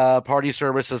 Michiana party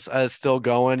service is still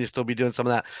going. You still be doing some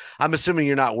of that. I'm assuming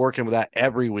you're not working with that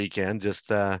every weekend, just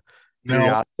No,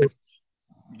 periodic. it's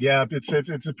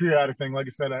a periodic thing. Like I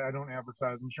said, I don't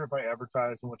advertise. I'm sure if I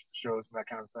advertise and what's the shows and that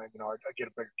kind of thing, I get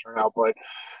a bigger turnout. But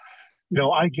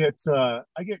I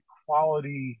get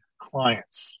quality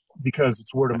clients because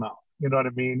it's word of mouth. You know what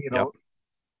I mean? Yep.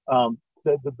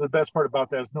 the best part about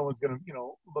that is no one's going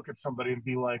to, look at somebody and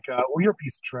be like, well, you're a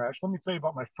piece of trash. Let me tell you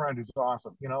about my friend who's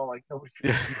awesome. Like nobody's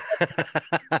going to do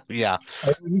that. Yeah.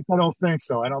 At least I don't think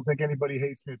so. I don't think anybody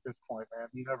hates me at this point, man.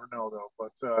 You never know though.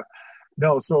 But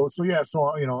no, so yeah, so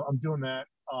I'm doing that.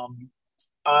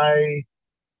 I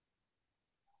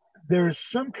There's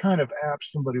some kind of app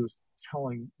somebody was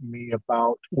telling me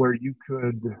about where you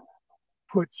could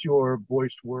put your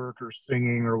voice work or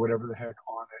singing or whatever the heck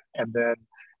on it and then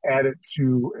add it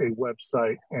to a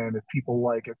website, and if people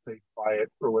like it they buy it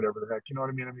or whatever the heck, you know what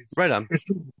I mean? Right on. It's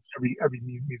every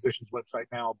musician's website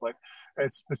now, but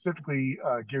it's specifically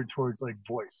geared towards like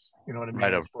voice, you know what I mean?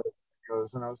 Right on. As far as it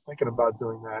goes. And I was thinking about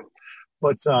doing that,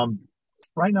 but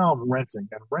right now I'm renting,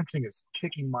 and renting is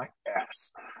kicking my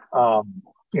ass.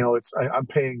 I'm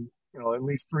paying at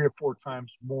least 3 or 4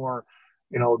 times more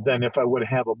than if I would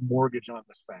have a mortgage on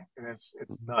this thing, and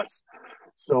it's nuts.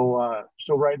 So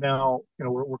right now,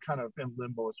 we're kind of in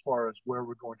limbo as far as where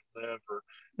we're going to live, or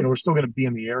we're still going to be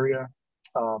in the area,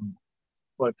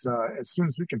 but as soon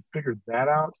as we can figure that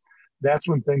out, that's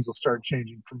when things will start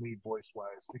changing for me voice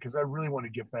wise, because I really want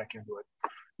to get back into it,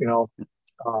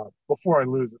 before I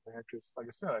lose it, man. Because like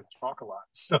I said, I talk a lot,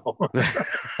 so.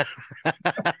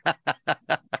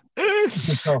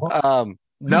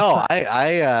 No,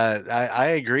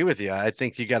 I agree with you. I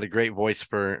think you got a great voice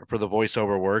for the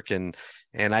voiceover work, and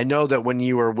I know that when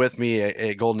you were with me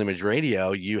at Golden Image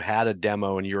Radio, you had a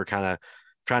demo and you were kind of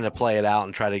trying to play it out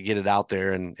and try to get it out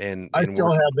there, and I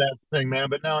still have that thing, man.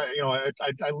 But now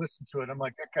I listen to it. I'm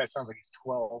like, that guy sounds like he's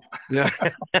 12. Yeah.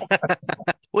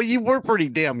 Well, you were pretty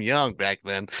damn young back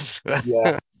then.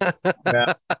 Yeah.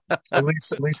 At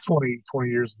least 20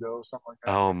 years ago, something like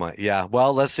that. Oh my, yeah.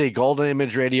 Well, let's see. Golden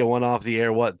Image Radio went off the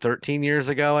air, 13 years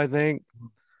ago, I think,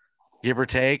 give or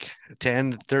take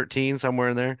 10, 13, somewhere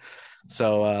in there.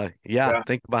 So, yeah,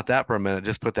 think about that for a minute.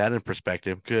 Just put that in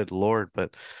perspective. Good Lord.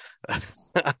 But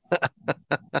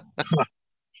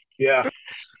yeah,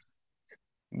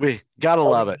 we gotta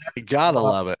love it. You gotta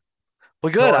love it.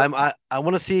 Well, good. I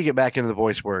want to see you get back into the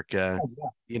voice work. I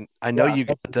know you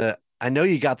got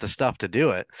the stuff to do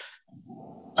it.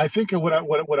 I think what I'm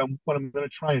going to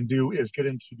try and do is get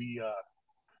into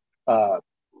the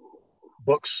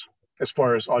books, as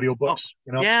far as audiobooks.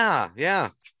 Yeah.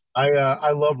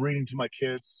 I love reading to my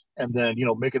kids, and then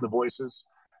making the voices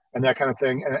and that kind of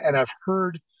thing. And I've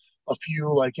heard a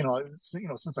few, like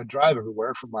since I drive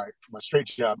everywhere for my straight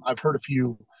job, I've heard a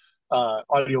few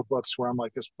audiobooks where I'm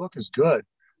like, this book is good,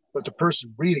 but the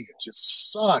person reading it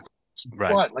just sucks.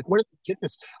 Right. But like, where did they get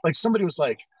this? Like, somebody was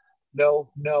like, no.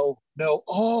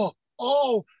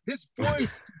 Oh, his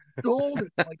voice is golden.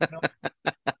 Like,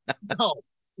 no.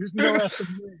 There's no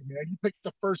effing way, man. You picked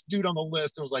the first dude on the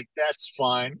list and was like, that's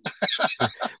fine.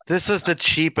 This is the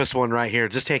cheapest one right here.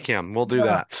 Just take him. We'll do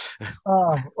that.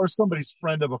 Or somebody's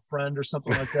friend of a friend or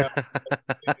something like that.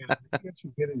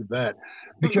 You get into that,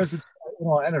 because it's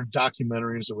and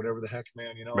documentaries or whatever the heck,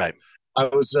 man. Right. I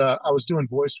was doing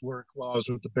voice work while I was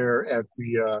with the Bear at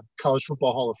the College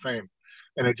Football Hall of Fame,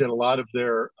 and I did a lot of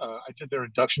their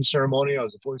induction ceremony. I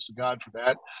was the voice of God for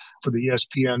that, for the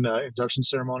ESPN induction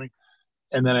ceremony.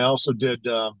 And then I also did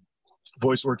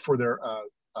voice work for their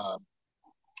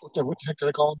what the heck did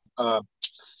I call them?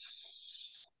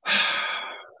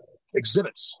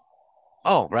 Exhibits.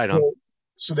 Oh, right on.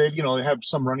 So they have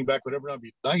some running back, whatever. It'd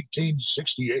be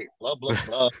 1968, blah blah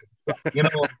blah.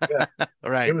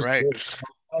 Right.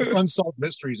 Unsolved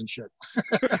mysteries and shit.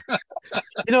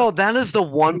 That is the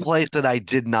one place that I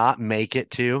did not make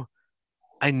it to.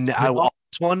 I always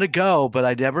wanted to go, but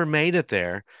I never made it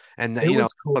there. And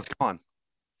cool. It's gone.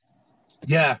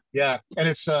 Yeah, and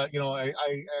it's I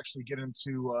actually get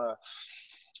into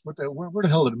where the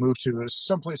hell did it move to? It's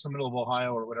someplace in the middle of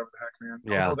Ohio or whatever the heck, man.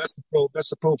 Yeah, no, that's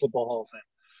the Pro Football Hall of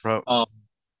Fame.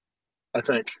 I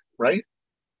think, right?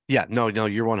 Yeah, no,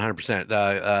 you're 100%.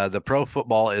 The Pro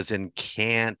Football is in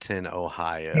Canton,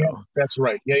 Ohio. Yeah, that's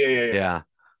right. Yeah.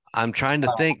 I'm trying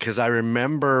to think, because I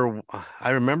remember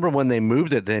when they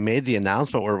moved it, they made the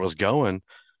announcement where it was going,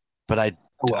 but I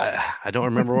don't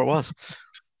remember where it was.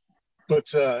 But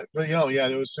it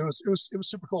was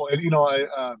super cool. And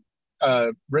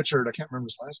Richard, I can't remember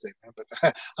his last name, man, but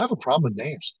I have a problem with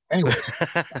names. Anyways,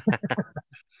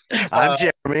 I'm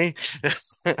Jeremy.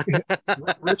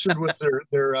 Richard was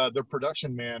their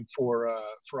production man for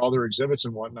all their exhibits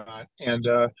and whatnot, and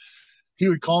he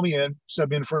would call me in, set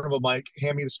me in front of a mic,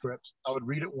 hand me the script. I would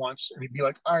read it once, and he'd be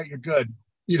like, "All right, you're good."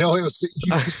 It was the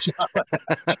easiest job.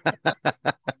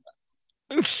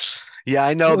 Yeah,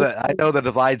 I know So that. I know that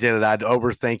if I did it, I'd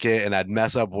overthink it and I'd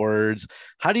mess up words.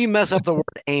 How do you mess up the word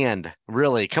 "and"?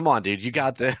 Really? Come on, dude. You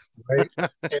got this. right,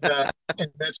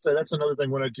 and that's another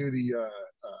thing when I do the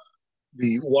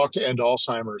walk to end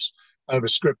Alzheimer's. I have a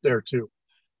script there too.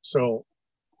 So,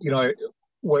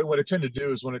 what I tend to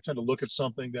do is when I tend to look at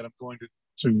something that I'm going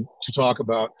to talk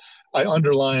about, I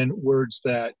underline words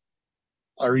that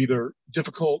are either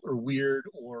difficult or weird,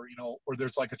 or or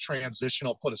there's like a transition.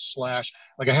 I'll put a slash.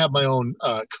 Like I have my own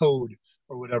code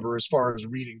or whatever as far as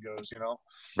reading goes.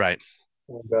 Right.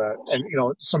 And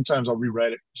sometimes I'll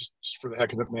rewrite it just for the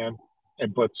heck of it, man. I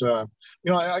got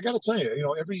to tell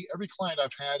you, every client I've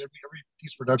had, every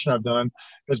piece of production I've done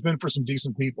has been for some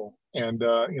decent people, and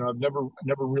I've never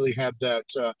really had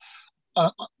that.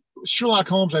 Uh, Sherlock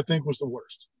Holmes, I think, was the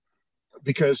worst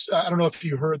because I don't know if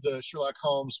you heard the Sherlock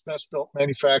Holmes best built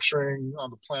manufacturing on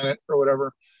the planet or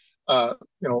whatever,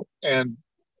 and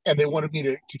they wanted me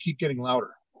to keep getting louder.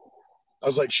 I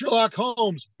was like, Sherlock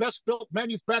Holmes, best built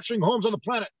manufacturing homes on the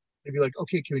planet. They'd be like,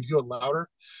 okay, can we do it louder?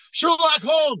 Sherlock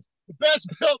Holmes, the best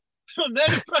built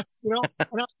manufacturing,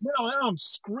 I'm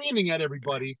screaming at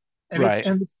everybody. And Right.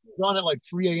 it's on at like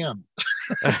 3 a.m.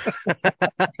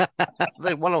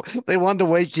 They wanted to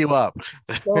wake you up.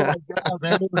 Oh my God,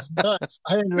 man, it was nuts.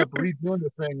 I ended up redoing the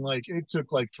thing. Like it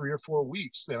took like 3 or 4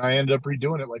 weeks, and I ended up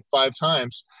redoing it like 5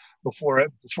 times before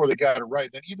they got it right.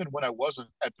 Then even when I wasn't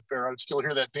at the fair, I would still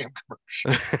hear that damn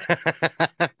commercial.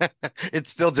 It's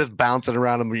still just bouncing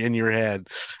around in your head.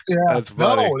 Yeah, That's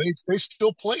funny. no, they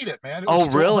still played it, man. It Oh, was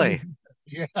still really?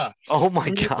 yeah. Oh my I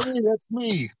mean, God. hey, that's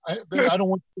me. I don't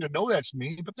want you to know that's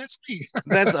me, but that's me.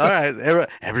 That's all right.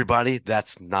 Everybody,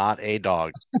 that's not a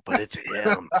dog, but it's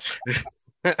him.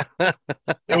 It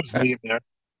was neat, man.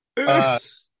 Uh,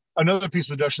 Another piece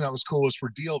of production that was cool was for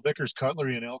D.L. Vickers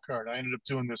Cutlery in Elkhart. I ended up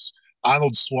doing this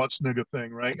Arnold Schwarzenegger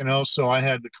thing, right? So I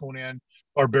had the Conan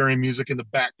Barbarian music in the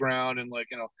background and like,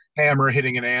 hammer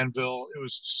hitting an anvil. It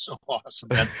was so awesome,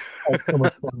 man. I had so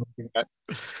much fun looking at.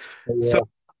 So Yeah.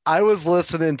 I was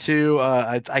listening to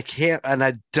I can't and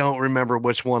I don't remember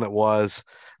which one it was.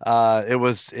 It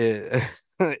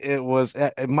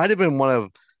might have been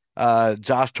one of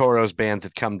Josh Toro's bands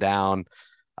that come down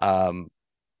um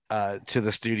to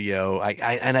the studio.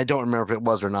 I don't remember if it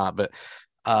was or not, but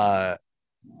uh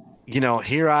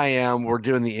here I am, we're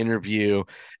doing the interview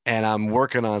and I'm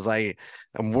working on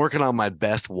my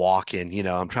best walk-in,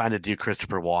 I'm trying to do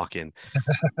Christopher Walken.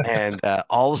 And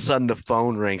all of a sudden the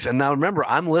phone rings. And now remember,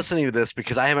 I'm listening to this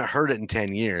because I haven't heard it in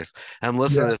 10 years. I'm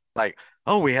listening to this like,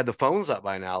 oh, we had the phones up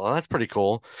by now. Well, that's pretty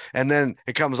cool. And then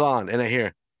it comes on and I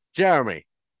hear, Jeremy,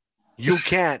 you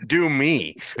can't do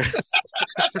me.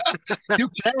 You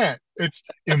can't. It's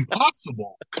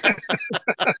impossible.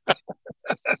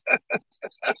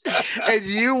 And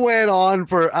you went on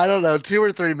for, I don't know, 2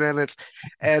 or 3 minutes.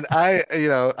 And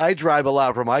I drive a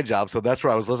lot for my job. So that's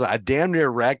where I was listening. I damn near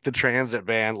wrecked the transit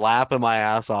van, laughing my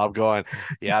ass off, going,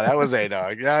 yeah, that was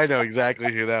A-Dog. Yeah, I know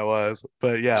exactly who that was.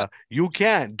 But yeah, you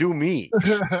can't do me.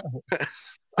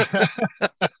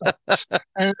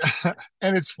 and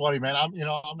and it's funny, man. I'm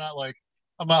not like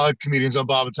comedians on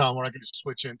Bob and Tom where I can just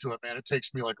switch into it, man. It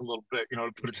takes me like a little bit,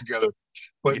 to put it together.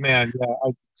 But man,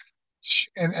 yeah,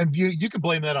 and you can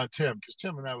blame that on Tim because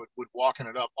Tim and I would walking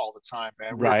it up all the time,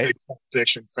 man. We're Right. big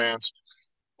fiction fans,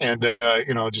 and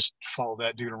just follow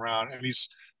that dude around. And he's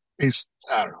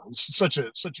I don't know, he's such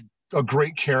a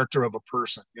great character of a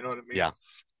person. You know what I mean? Yeah.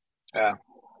 Yeah.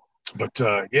 But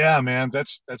yeah, man,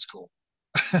 that's cool.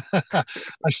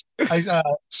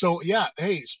 So yeah,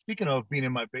 hey, speaking of being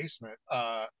in my basement,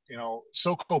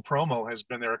 Soko Promo has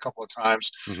been there a couple of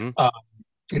times. Hmm.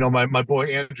 My boy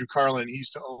Andrew Carlin, he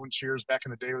used to own Cheers back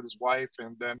in the day with his wife,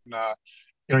 and then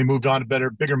he moved on to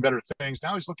bigger and better things.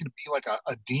 Now he's looking to be like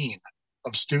a dean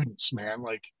of students, man.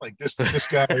 Like this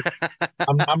guy,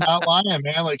 I'm not lying,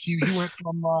 man. Like he went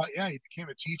from he became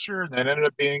a teacher, and then ended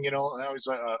up being now he's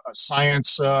a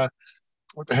science.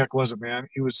 What the heck was it, man?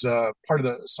 He was part of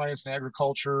the science and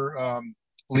agriculture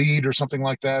lead or something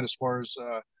like that, as far as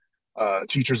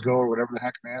teachers go, or whatever the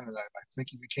heck, man. And I think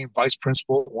he became vice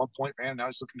principal at one point, man. Now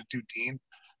he's looking to do dean.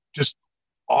 Just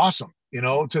awesome,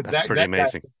 to That's pretty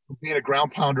amazing. Guy, being a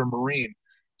ground pounder Marine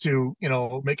to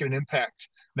making an impact,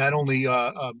 not only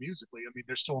musically. I mean,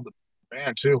 they're still in the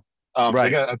band too. They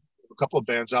Right. got a couple of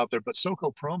bands out there, but Soko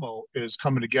Promo is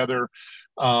coming together.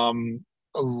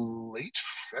 Late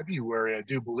February, I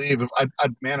do believe. If I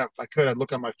could, I'd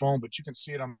look on my phone, but you can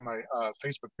see it on my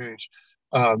Facebook page.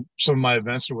 Some of my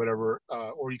events or whatever,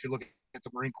 or you could look at the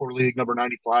Marine Corps League number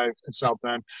 95 in South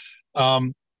Bend.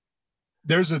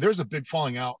 There's a big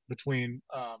falling out between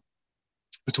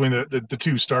the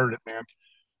two started it, man,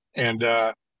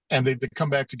 and and they come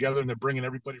back together and they're bringing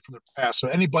everybody from their past. So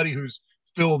anybody who's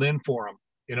filled in for them,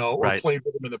 or Right. played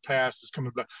with them in the past is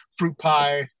coming back. Fruit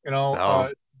pie, Oh,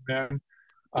 man.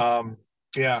 Um,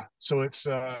 yeah, so it's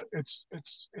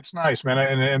nice, man,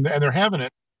 and they're having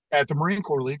it at the Marine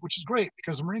Corps League, which is great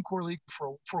because the Marine Corps League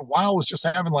for a while was just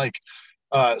having like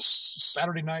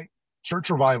Saturday night church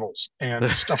revivals and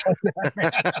stuff like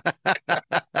that,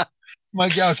 man. I'm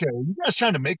like, yeah, okay, are you guys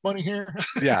trying to make money here?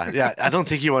 yeah. I don't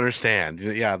think you understand.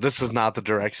 Yeah, this is not the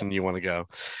direction you want to go.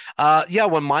 Yeah,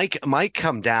 when Mike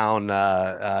come down,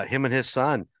 him and his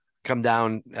son come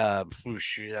down. I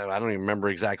don't even remember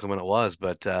exactly when it was,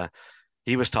 but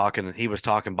he was talking. He was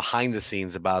talking behind the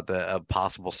scenes about the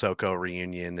possible SoCo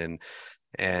reunion,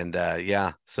 and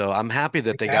yeah. So I'm happy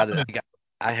that they got it.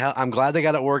 I'm glad they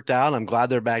got it worked out. I'm glad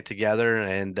they're back together,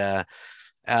 and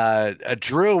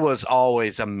Drew was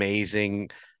always amazing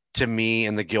to me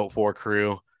and the Guilt 4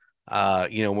 crew.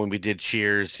 When we did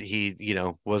Cheers, he,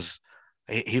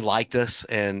 he liked us,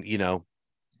 and,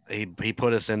 he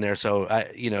put us in there. So,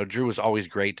 Drew was always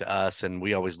great to us, and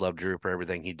we always loved Drew for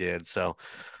everything he did. So,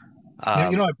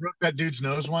 I broke that dude's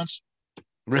nose once.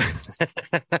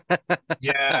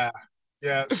 Yeah.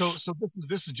 Yeah, so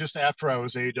this is just after I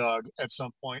was A-Dog at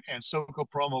some point, and Soko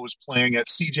Promo was playing at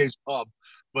CJ's Pub,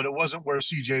 but it wasn't where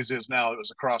CJ's is now. It was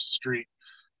across the street,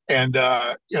 and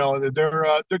they're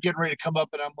getting ready to come up,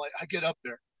 and I'm like, I get up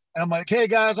there, and I'm like, hey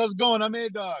guys, how's it going? I'm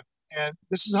A-Dog, and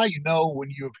this is how you know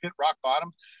when you have hit rock bottom.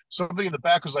 Somebody in the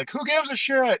back was like, who gives a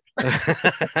shit?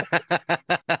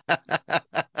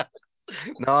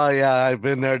 No, yeah, I've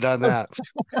been there, done that.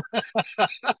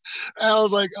 I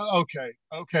was like, oh,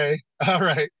 okay, all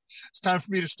right. It's time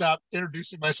for me to stop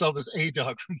introducing myself as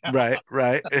A-Dog from now Right, on.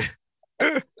 right.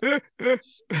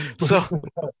 So,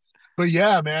 But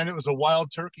yeah, man, it was a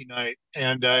wild turkey night,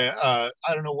 and I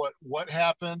don't know what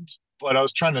happened, but I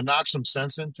was trying to knock some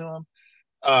sense into him.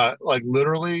 Like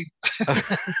literally,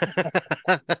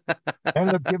 I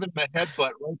ended up giving him a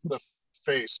headbutt right to the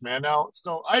face, man. Now,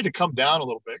 so I had to come down a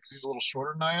little bit because he's a little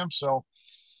shorter than I am. So,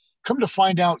 come to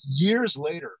find out, years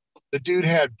later, the dude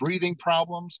had breathing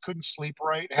problems, couldn't sleep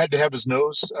right, had to have his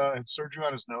nose had surgery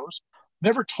on his nose.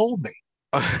 Never told me,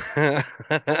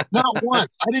 not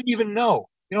once. I didn't even know.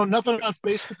 Nothing on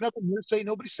Facebook, nothing hearsay.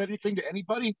 Nobody said anything to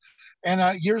anybody.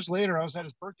 And years later, I was at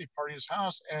his birthday party at his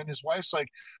house, and his wife's like,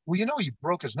 "Well, he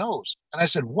broke his nose." And I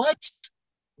said, "What?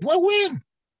 What when?"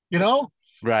 You know,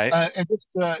 right. and just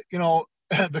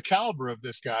the caliber of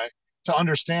this guy to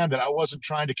understand that I wasn't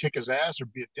trying to kick his ass or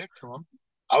be a dick to him.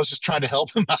 I was just trying to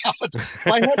help him out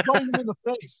by headbutting him in the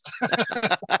face.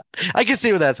 I can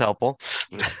see where that's helpful.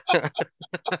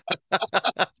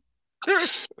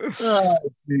 Oh,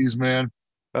 geez, man.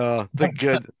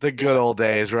 The good old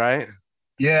days, right?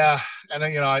 Yeah, and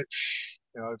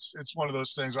it's one of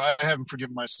those things where I haven't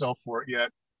forgiven myself for it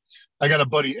yet. I got a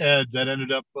buddy Ed that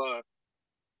ended up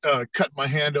cutting my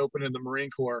hand open in the Marine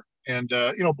Corps, and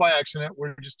by accident,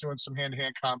 we're just doing some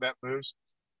hand-to-hand combat moves,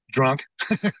 drunk,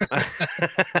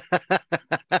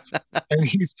 and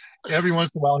he's every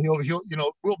once in a while he'll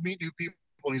we'll meet new people,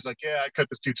 and he's like, "Yeah, I cut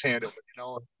this dude's hand open,"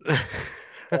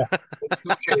 Yeah, it's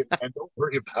okay, man. Don't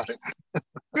worry about it.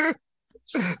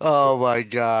 Oh my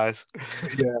gosh.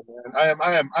 Yeah,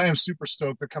 man. I am super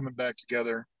stoked they're coming back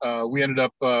together. We ended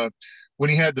up when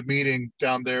he had the meeting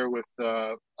down there with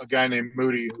a guy named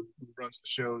Moody who runs the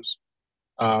shows.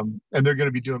 And they're going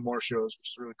to be doing more shows,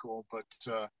 which is really cool. But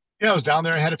yeah, I was down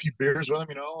there. I had a few beers with him,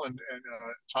 and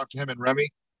talked to him and Remy,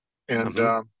 and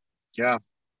yeah.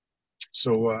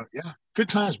 So yeah, good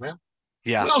times, man.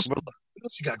 Yeah. What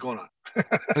else you got going on?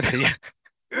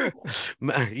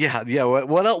 Yeah.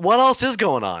 What else is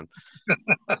going on?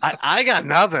 I got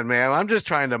nothing, man. I'm just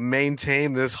trying to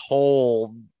maintain this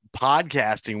whole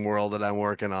podcasting world that I'm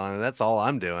working on, and that's all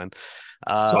I'm doing.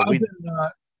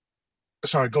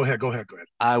 Sorry, go ahead.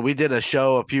 We did a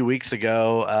show a few weeks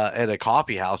ago at a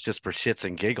coffee house just for shits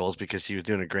and giggles because she was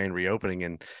doing a grand reopening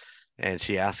and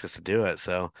she asked us to do it.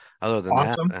 So other than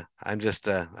that, I'm just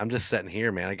sitting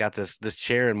here, man. I got this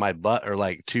chair in my butt are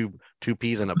like two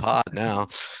peas in a pod now.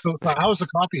 So how was the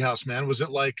coffee house, man? Was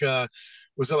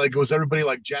was everybody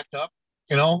like jacked up?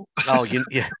 Oh,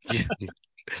 yeah.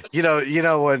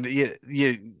 When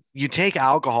you take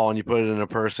alcohol and you put it in a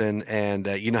person and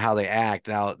you know how they act.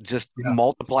 Now just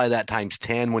multiply that times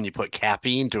 10 when you put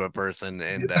caffeine to a person.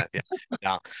 And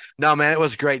no, man, it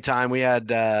was a great time. We had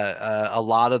a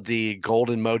lot of the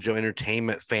Golden Mojo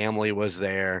Entertainment family was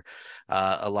there.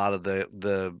 A lot of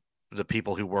the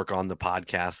people who work on the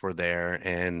podcast were there,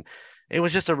 and it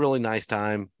was just a really nice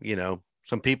time,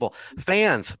 people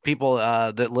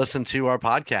that listen to our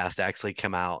podcast actually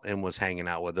come out and was hanging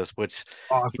out with us, which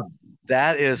Awesome.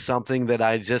 that is something that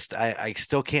I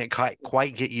still can't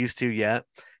quite get used to yet,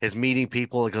 is meeting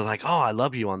people and go like, oh, I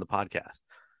love you on the podcast.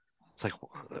 It's like,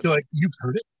 You're like, you've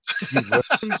heard it?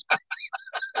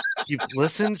 you've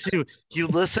listened, you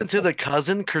listen to the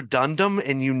cousin Curdundum,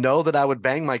 and you know that I would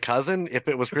bang my cousin if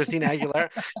it was Christina Aguilera.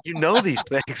 You know these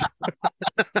things.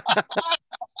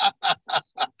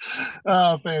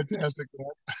 Oh, fantastic, man.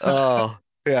 Oh,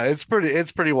 yeah, it's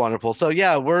pretty wonderful. So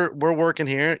yeah, we're working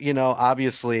here.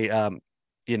 Obviously, all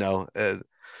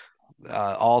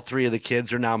three of the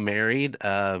kids are now married.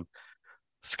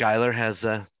 Skylar has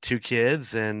 2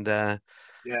 kids, and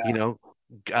Yeah.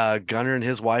 Gunnar and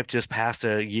his wife just passed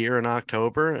a year in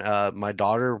October. My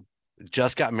daughter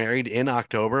just got married in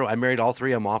October. I married all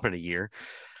three of them off in a year.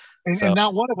 And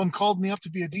not one of them called me up to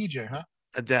be a DJ, huh?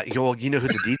 Well, you know who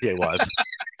the DJ was.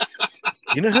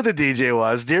 You know who the DJ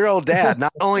was? Dear old dad.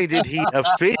 Not only did he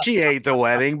officiate the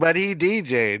wedding, but he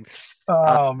DJ'd.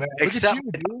 Oh man, Except, look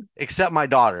at you, dude. except my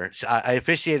daughter. I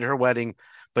officiated her wedding,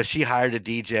 but she hired a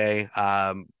DJ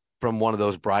from one of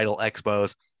those bridal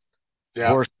expos.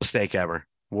 Yeah. Worst mistake ever.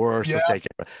 Worst Yeah. mistake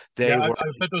ever. I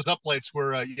bet those uplates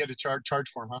were you had to charge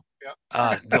for them,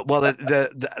 huh? Yeah. Well,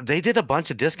 they did a bunch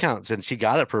of discounts, and she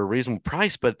got it for a reasonable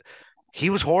price, but he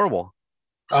was horrible.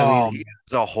 I mean, he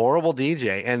was a horrible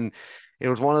DJ, and it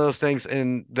was one of those things.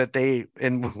 And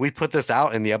we put this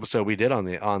out in the episode we did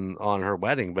on her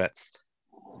wedding, but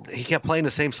he kept playing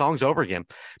the same songs over again.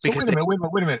 So wait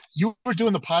a minute. You were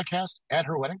doing the podcast at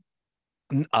her wedding?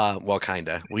 Well,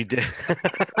 kinda. We did.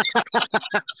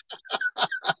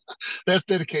 That's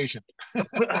dedication.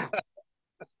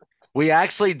 We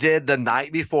actually did the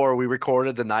night before. We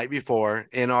recorded the night before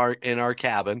in our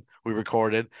cabin. We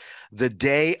recorded the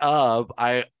day of.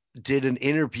 I did an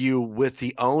interview with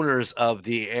the owners of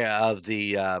the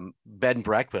bed and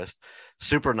breakfast.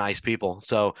 Super nice people.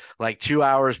 So like 2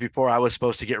 hours before I was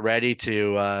supposed to get ready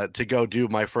to go do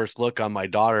my first look on my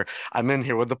daughter, I'm in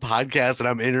here with the podcast and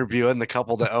I'm interviewing the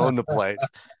couple that own the place.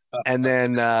 And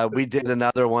then we did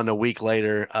another one a week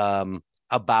later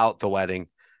about the wedding.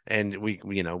 And we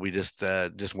just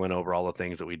went over all the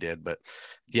things that we did, but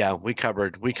yeah, we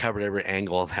covered every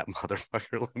angle of that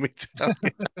motherfucker. Let me tell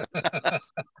you.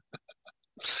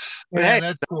 But Yeah, hey,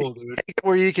 that's cool, dude. take it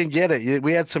where you can get it.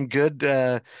 We had some good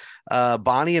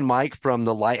Bonnie and Mike from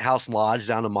the Lighthouse Lodge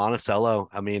down in Monticello.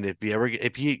 I mean, if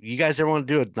you guys ever want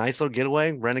to do a nice little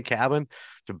getaway, rent a cabin.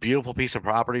 It's a beautiful piece of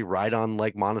property right on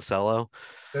Lake Monticello.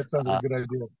 That sounds like a good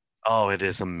idea. Oh, it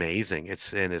is amazing.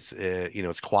 It's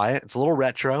it's quiet. It's a little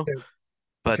retro, Okay.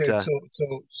 but Okay,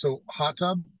 so hot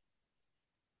tub?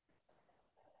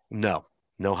 no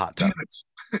hot Damn tub. it.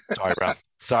 Sorry, bro.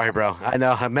 Sorry, bro. I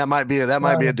know that might be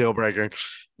a deal breaker.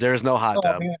 There's no hot Oh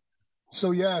tub. man. So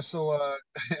yeah, so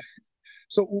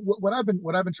what I've been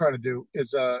trying to do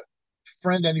is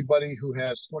friend anybody who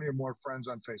has 20 or more friends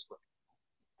on Facebook.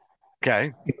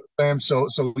 Okay. So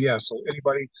yeah, so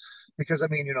anybody, because I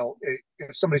mean,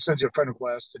 if somebody sends you a friend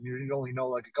request and you only know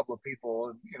like a couple of people,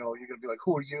 and you're gonna be like,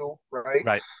 who are you, right?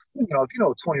 Right. If you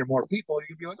know 20 or more people, you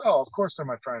can be like, oh, of course they're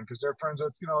my friend because they're friends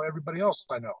with everybody else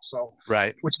I know. So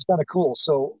Right. which is kind of cool.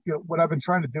 So what I've been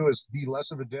trying to do is be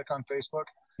less of a dick on Facebook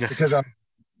because I'm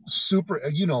super,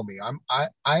 me,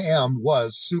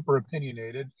 was super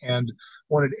opinionated and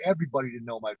wanted everybody to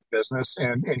know my business,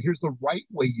 and here's the right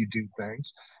way you do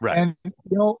things. Right. And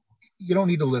you don't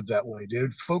need to live that way,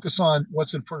 dude. Focus on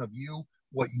what's in front of you,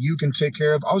 what you can take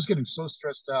care of. I was getting so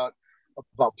stressed out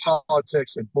about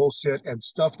politics and bullshit and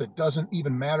stuff that doesn't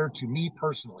even matter to me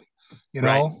personally,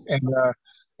 Right.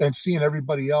 and seeing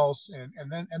everybody else,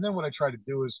 and then what I tried to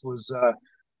do was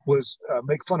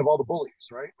make fun of all the bullies,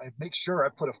 right? I make sure I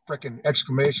put a freaking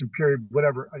exclamation period,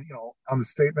 whatever, on the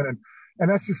statement, and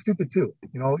that's just stupid too.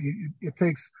 It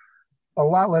takes a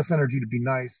lot less energy to be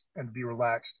nice and to be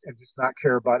relaxed and just not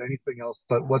care about anything else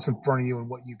but what's in front of you and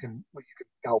what you can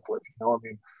help with. I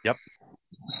mean, Yep.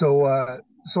 So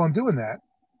I'm doing that,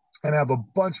 and I have a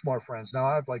bunch more friends now.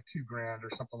 I have like $2,000 or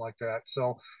something like that.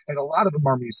 So, and a lot of them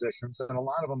are musicians, and a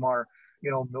lot of them are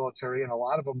military, and a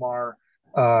lot of them are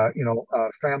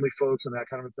family folks and that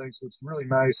kind of thing. So it's really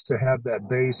nice to have that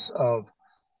base of,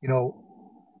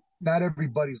 not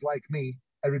everybody's like me,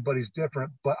 everybody's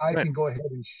different, but I Right. can go ahead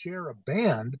and share a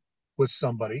band with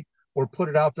somebody or put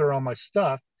it out there on my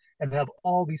stuff and have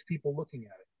all these people looking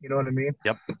at it. You know what I mean?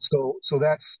 Yep. So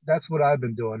that's what I've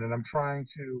been doing, and I'm trying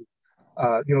to.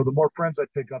 The more friends I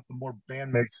pick up, the more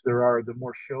bandmates there are, the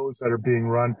more shows that are being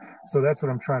run. So that's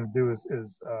what I'm trying to do is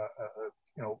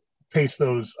pace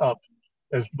those up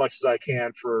as much as I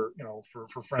can for,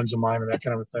 for friends of mine and that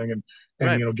kind of a thing, and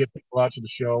Right. get people out to the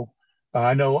show.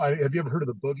 I know. Have you ever heard of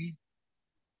the Boogie?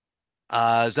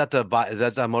 Is that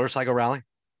the motorcycle rally?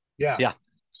 Yeah. Yeah.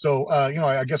 So,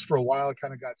 I guess for a while it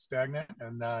kind of got stagnant,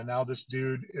 and now this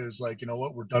dude is like, you know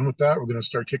what, we're done with that. We're going to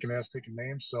start kicking ass, taking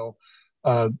names. So,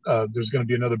 there's going to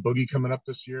be another Boogie coming up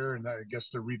this year, and I guess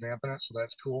they're revamping it, so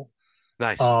that's cool.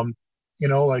 Nice. Um,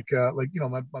 my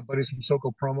buddies from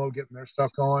Soko Promo getting their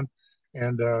stuff going,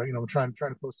 and trying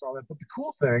to post all that. But the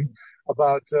cool thing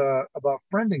about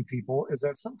friending people is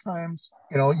that sometimes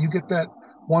you get that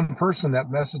one person that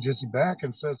messages you back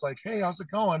and says like, "Hey, how's it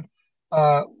going?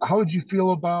 How would you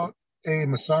feel about a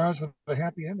massage with a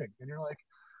happy ending?" And you're like,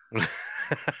 let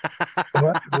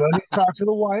me talk to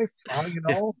the wife.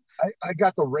 I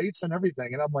got the rates and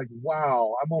everything, and I'm like,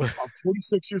 wow, I'm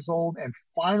 46 years old and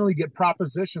finally get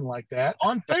proposition like that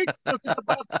on Facebook. It's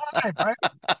about time, right?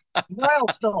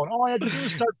 Milestone. All I had to do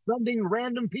is start friending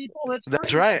random people. That's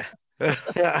That's great.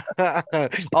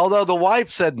 right. Although the wife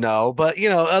said no, but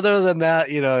other than that,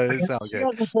 it's all She good.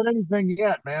 hasn't said anything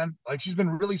yet, man. Like, she's been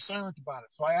really silent about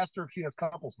it. So I asked her if she has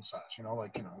couples massage.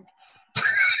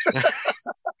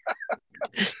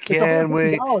 It's Can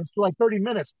we? $150 for like 30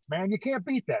 minutes, man. You can't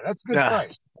beat that. That's a good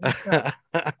price.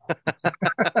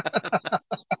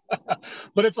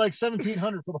 But it's like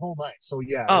 1,700 for the whole night. So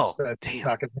yeah, Oh, that's damn.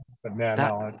 not gonna happen, man. That,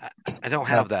 No, I don't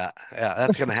have that. Yeah,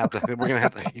 that's gonna have to. We're gonna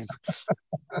have to.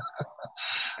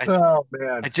 oh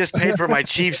man. I just paid for my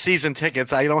Chiefs season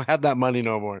tickets. I don't have that money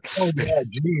no more. Oh yeah,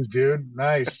 geez, dude.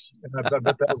 Nice. And I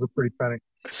bet that was a pretty penny.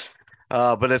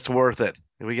 But it's worth it.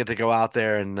 We get to go out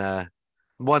there and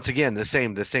once again the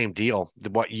same deal.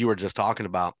 What you were just talking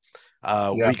about.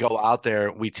 Yeah. We go out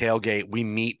there, we tailgate, we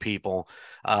meet people.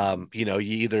 You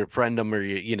either friend them or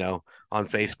you on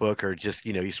Facebook or just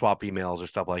you swap emails or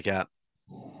stuff like that.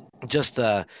 Just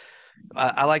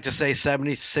I like to say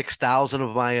 76,000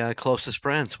 of my closest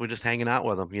friends. We're just hanging out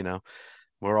with them.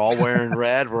 We're all wearing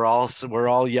red. We're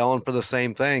all yelling for the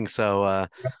same thing. So,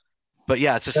 but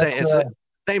yeah, it's the same. It's the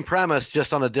same premise,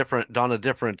 just on a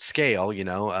different scale.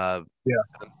 Yeah.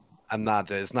 I'm not.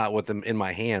 It's not with them in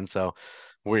my hand. So,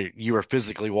 where you are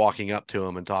physically walking up to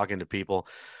them and talking to people.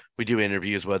 We do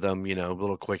interviews with them.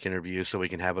 Little quick interviews so we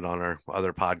can have it on our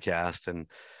other podcast.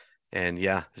 And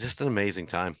yeah, it's just an amazing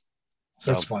time.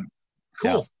 So, that's fun.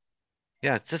 Cool.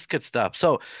 Yeah, it's just good stuff.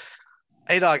 So,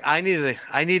 hey, dog, I need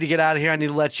to get out of here. I need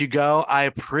to let you go.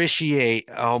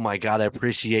 Oh my God, I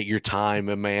appreciate your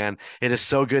time, man. It is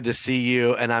so good to see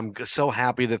you, and I'm so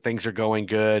happy that things are going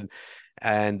good.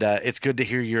 And it's good to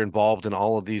hear you're involved in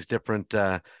all of these different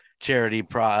charity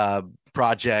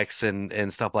projects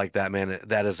and stuff like that, man.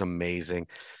 That is amazing.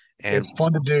 And it's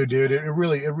fun to do, dude. It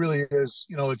really is.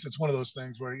 It's one of those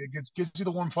things where it gives you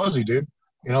the warm fuzzy, dude.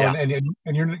 Yeah.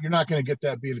 And you're not going to get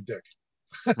that being a dick.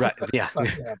 Right. Yeah.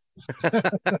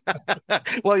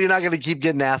 Well, you're not going to keep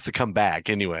getting asked to come back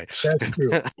anyway. That's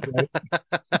true.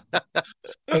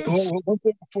 Right? One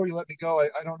thing before you let me go, I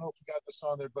don't know if we got this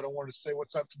on there, but I wanted to say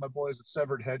what's up to my boys at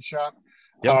Severed Head Shop.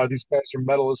 Yep. These guys are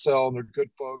metal as hell, and they're good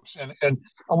folks. And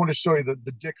I want to show you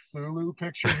the Dick Thulu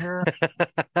picture here.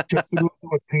 Cthulhu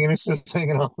with penises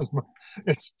hanging off his mouth.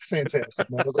 It's fantastic,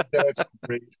 man. I was like, that's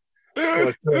great.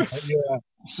 But yeah,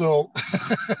 so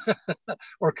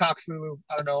or cockthulu,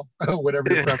 I don't know,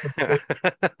 whatever your preference is.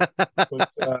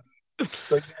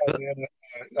 But yeah,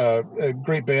 man, a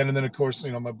great band. And then of course,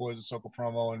 my boys at Soko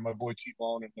Promo and my boy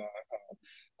T-Bone and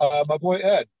my boy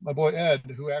Ed,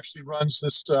 who actually runs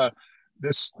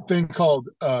this thing called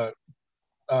what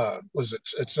is it?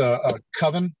 It's a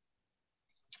Coven.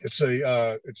 It's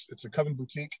a Coven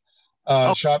boutique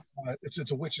shop. It's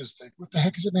a witches thing. What the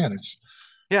heck is it, man?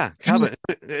 Yeah, coven.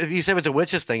 If you say it's a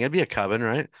witches thing, it'd be a coven,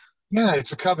 right? Yeah,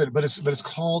 it's a coven, but it's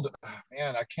called.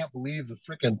 Man, I can't believe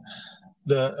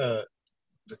the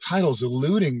title's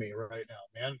eluding me right now,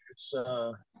 man. It's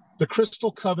the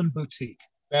Crystal Coven Boutique.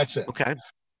 That's it. Okay.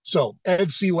 So Ed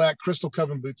Seawack, Crystal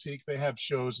Coven Boutique. They have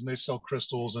shows and they sell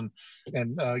crystals and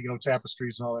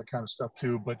tapestries and all that kind of stuff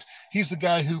too. But he's the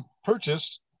guy who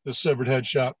purchased the Severed Head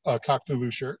Shop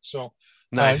Cockthulu shirt. So.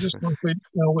 Nice. Just want to say,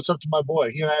 what's up to my boy?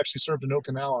 He and I actually served in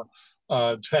Okinawa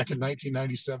back in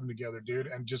 1997 together, dude,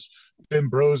 and just been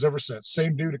bros ever since.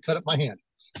 Same dude who cut up my hand.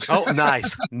 Oh,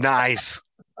 nice.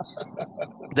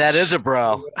 That is a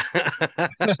bro.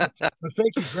 But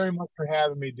thank you very much for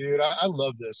having me, dude. I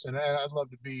love this, and I'd love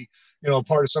to be, a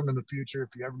part of something in the future. If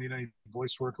you ever need any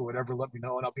voice work or whatever, let me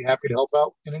know, and I'll be happy to help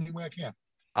out in any way I can.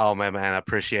 Oh man, I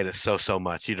appreciate it so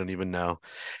much. You don't even know.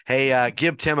 Hey,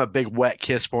 give Tim a big wet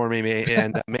kiss for me,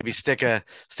 and maybe stick a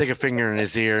finger in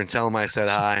his ear and tell him I said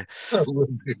hi. I will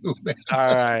do, man.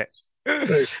 All right.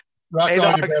 Rock Hey, on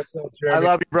dog. your bad self, I Jeremy.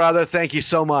 love you, brother. Thank you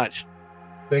so much.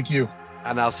 Thank you.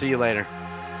 And I'll see you later.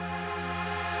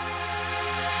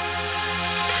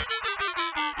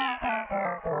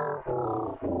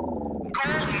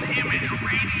 Golden Image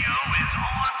Radio is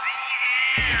on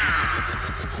the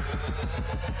air.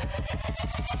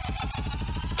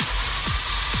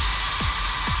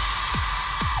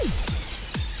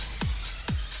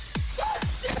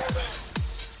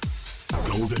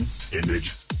 Golden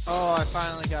Image. Oh, I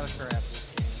finally got to crap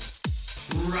this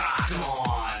game. Rock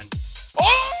on.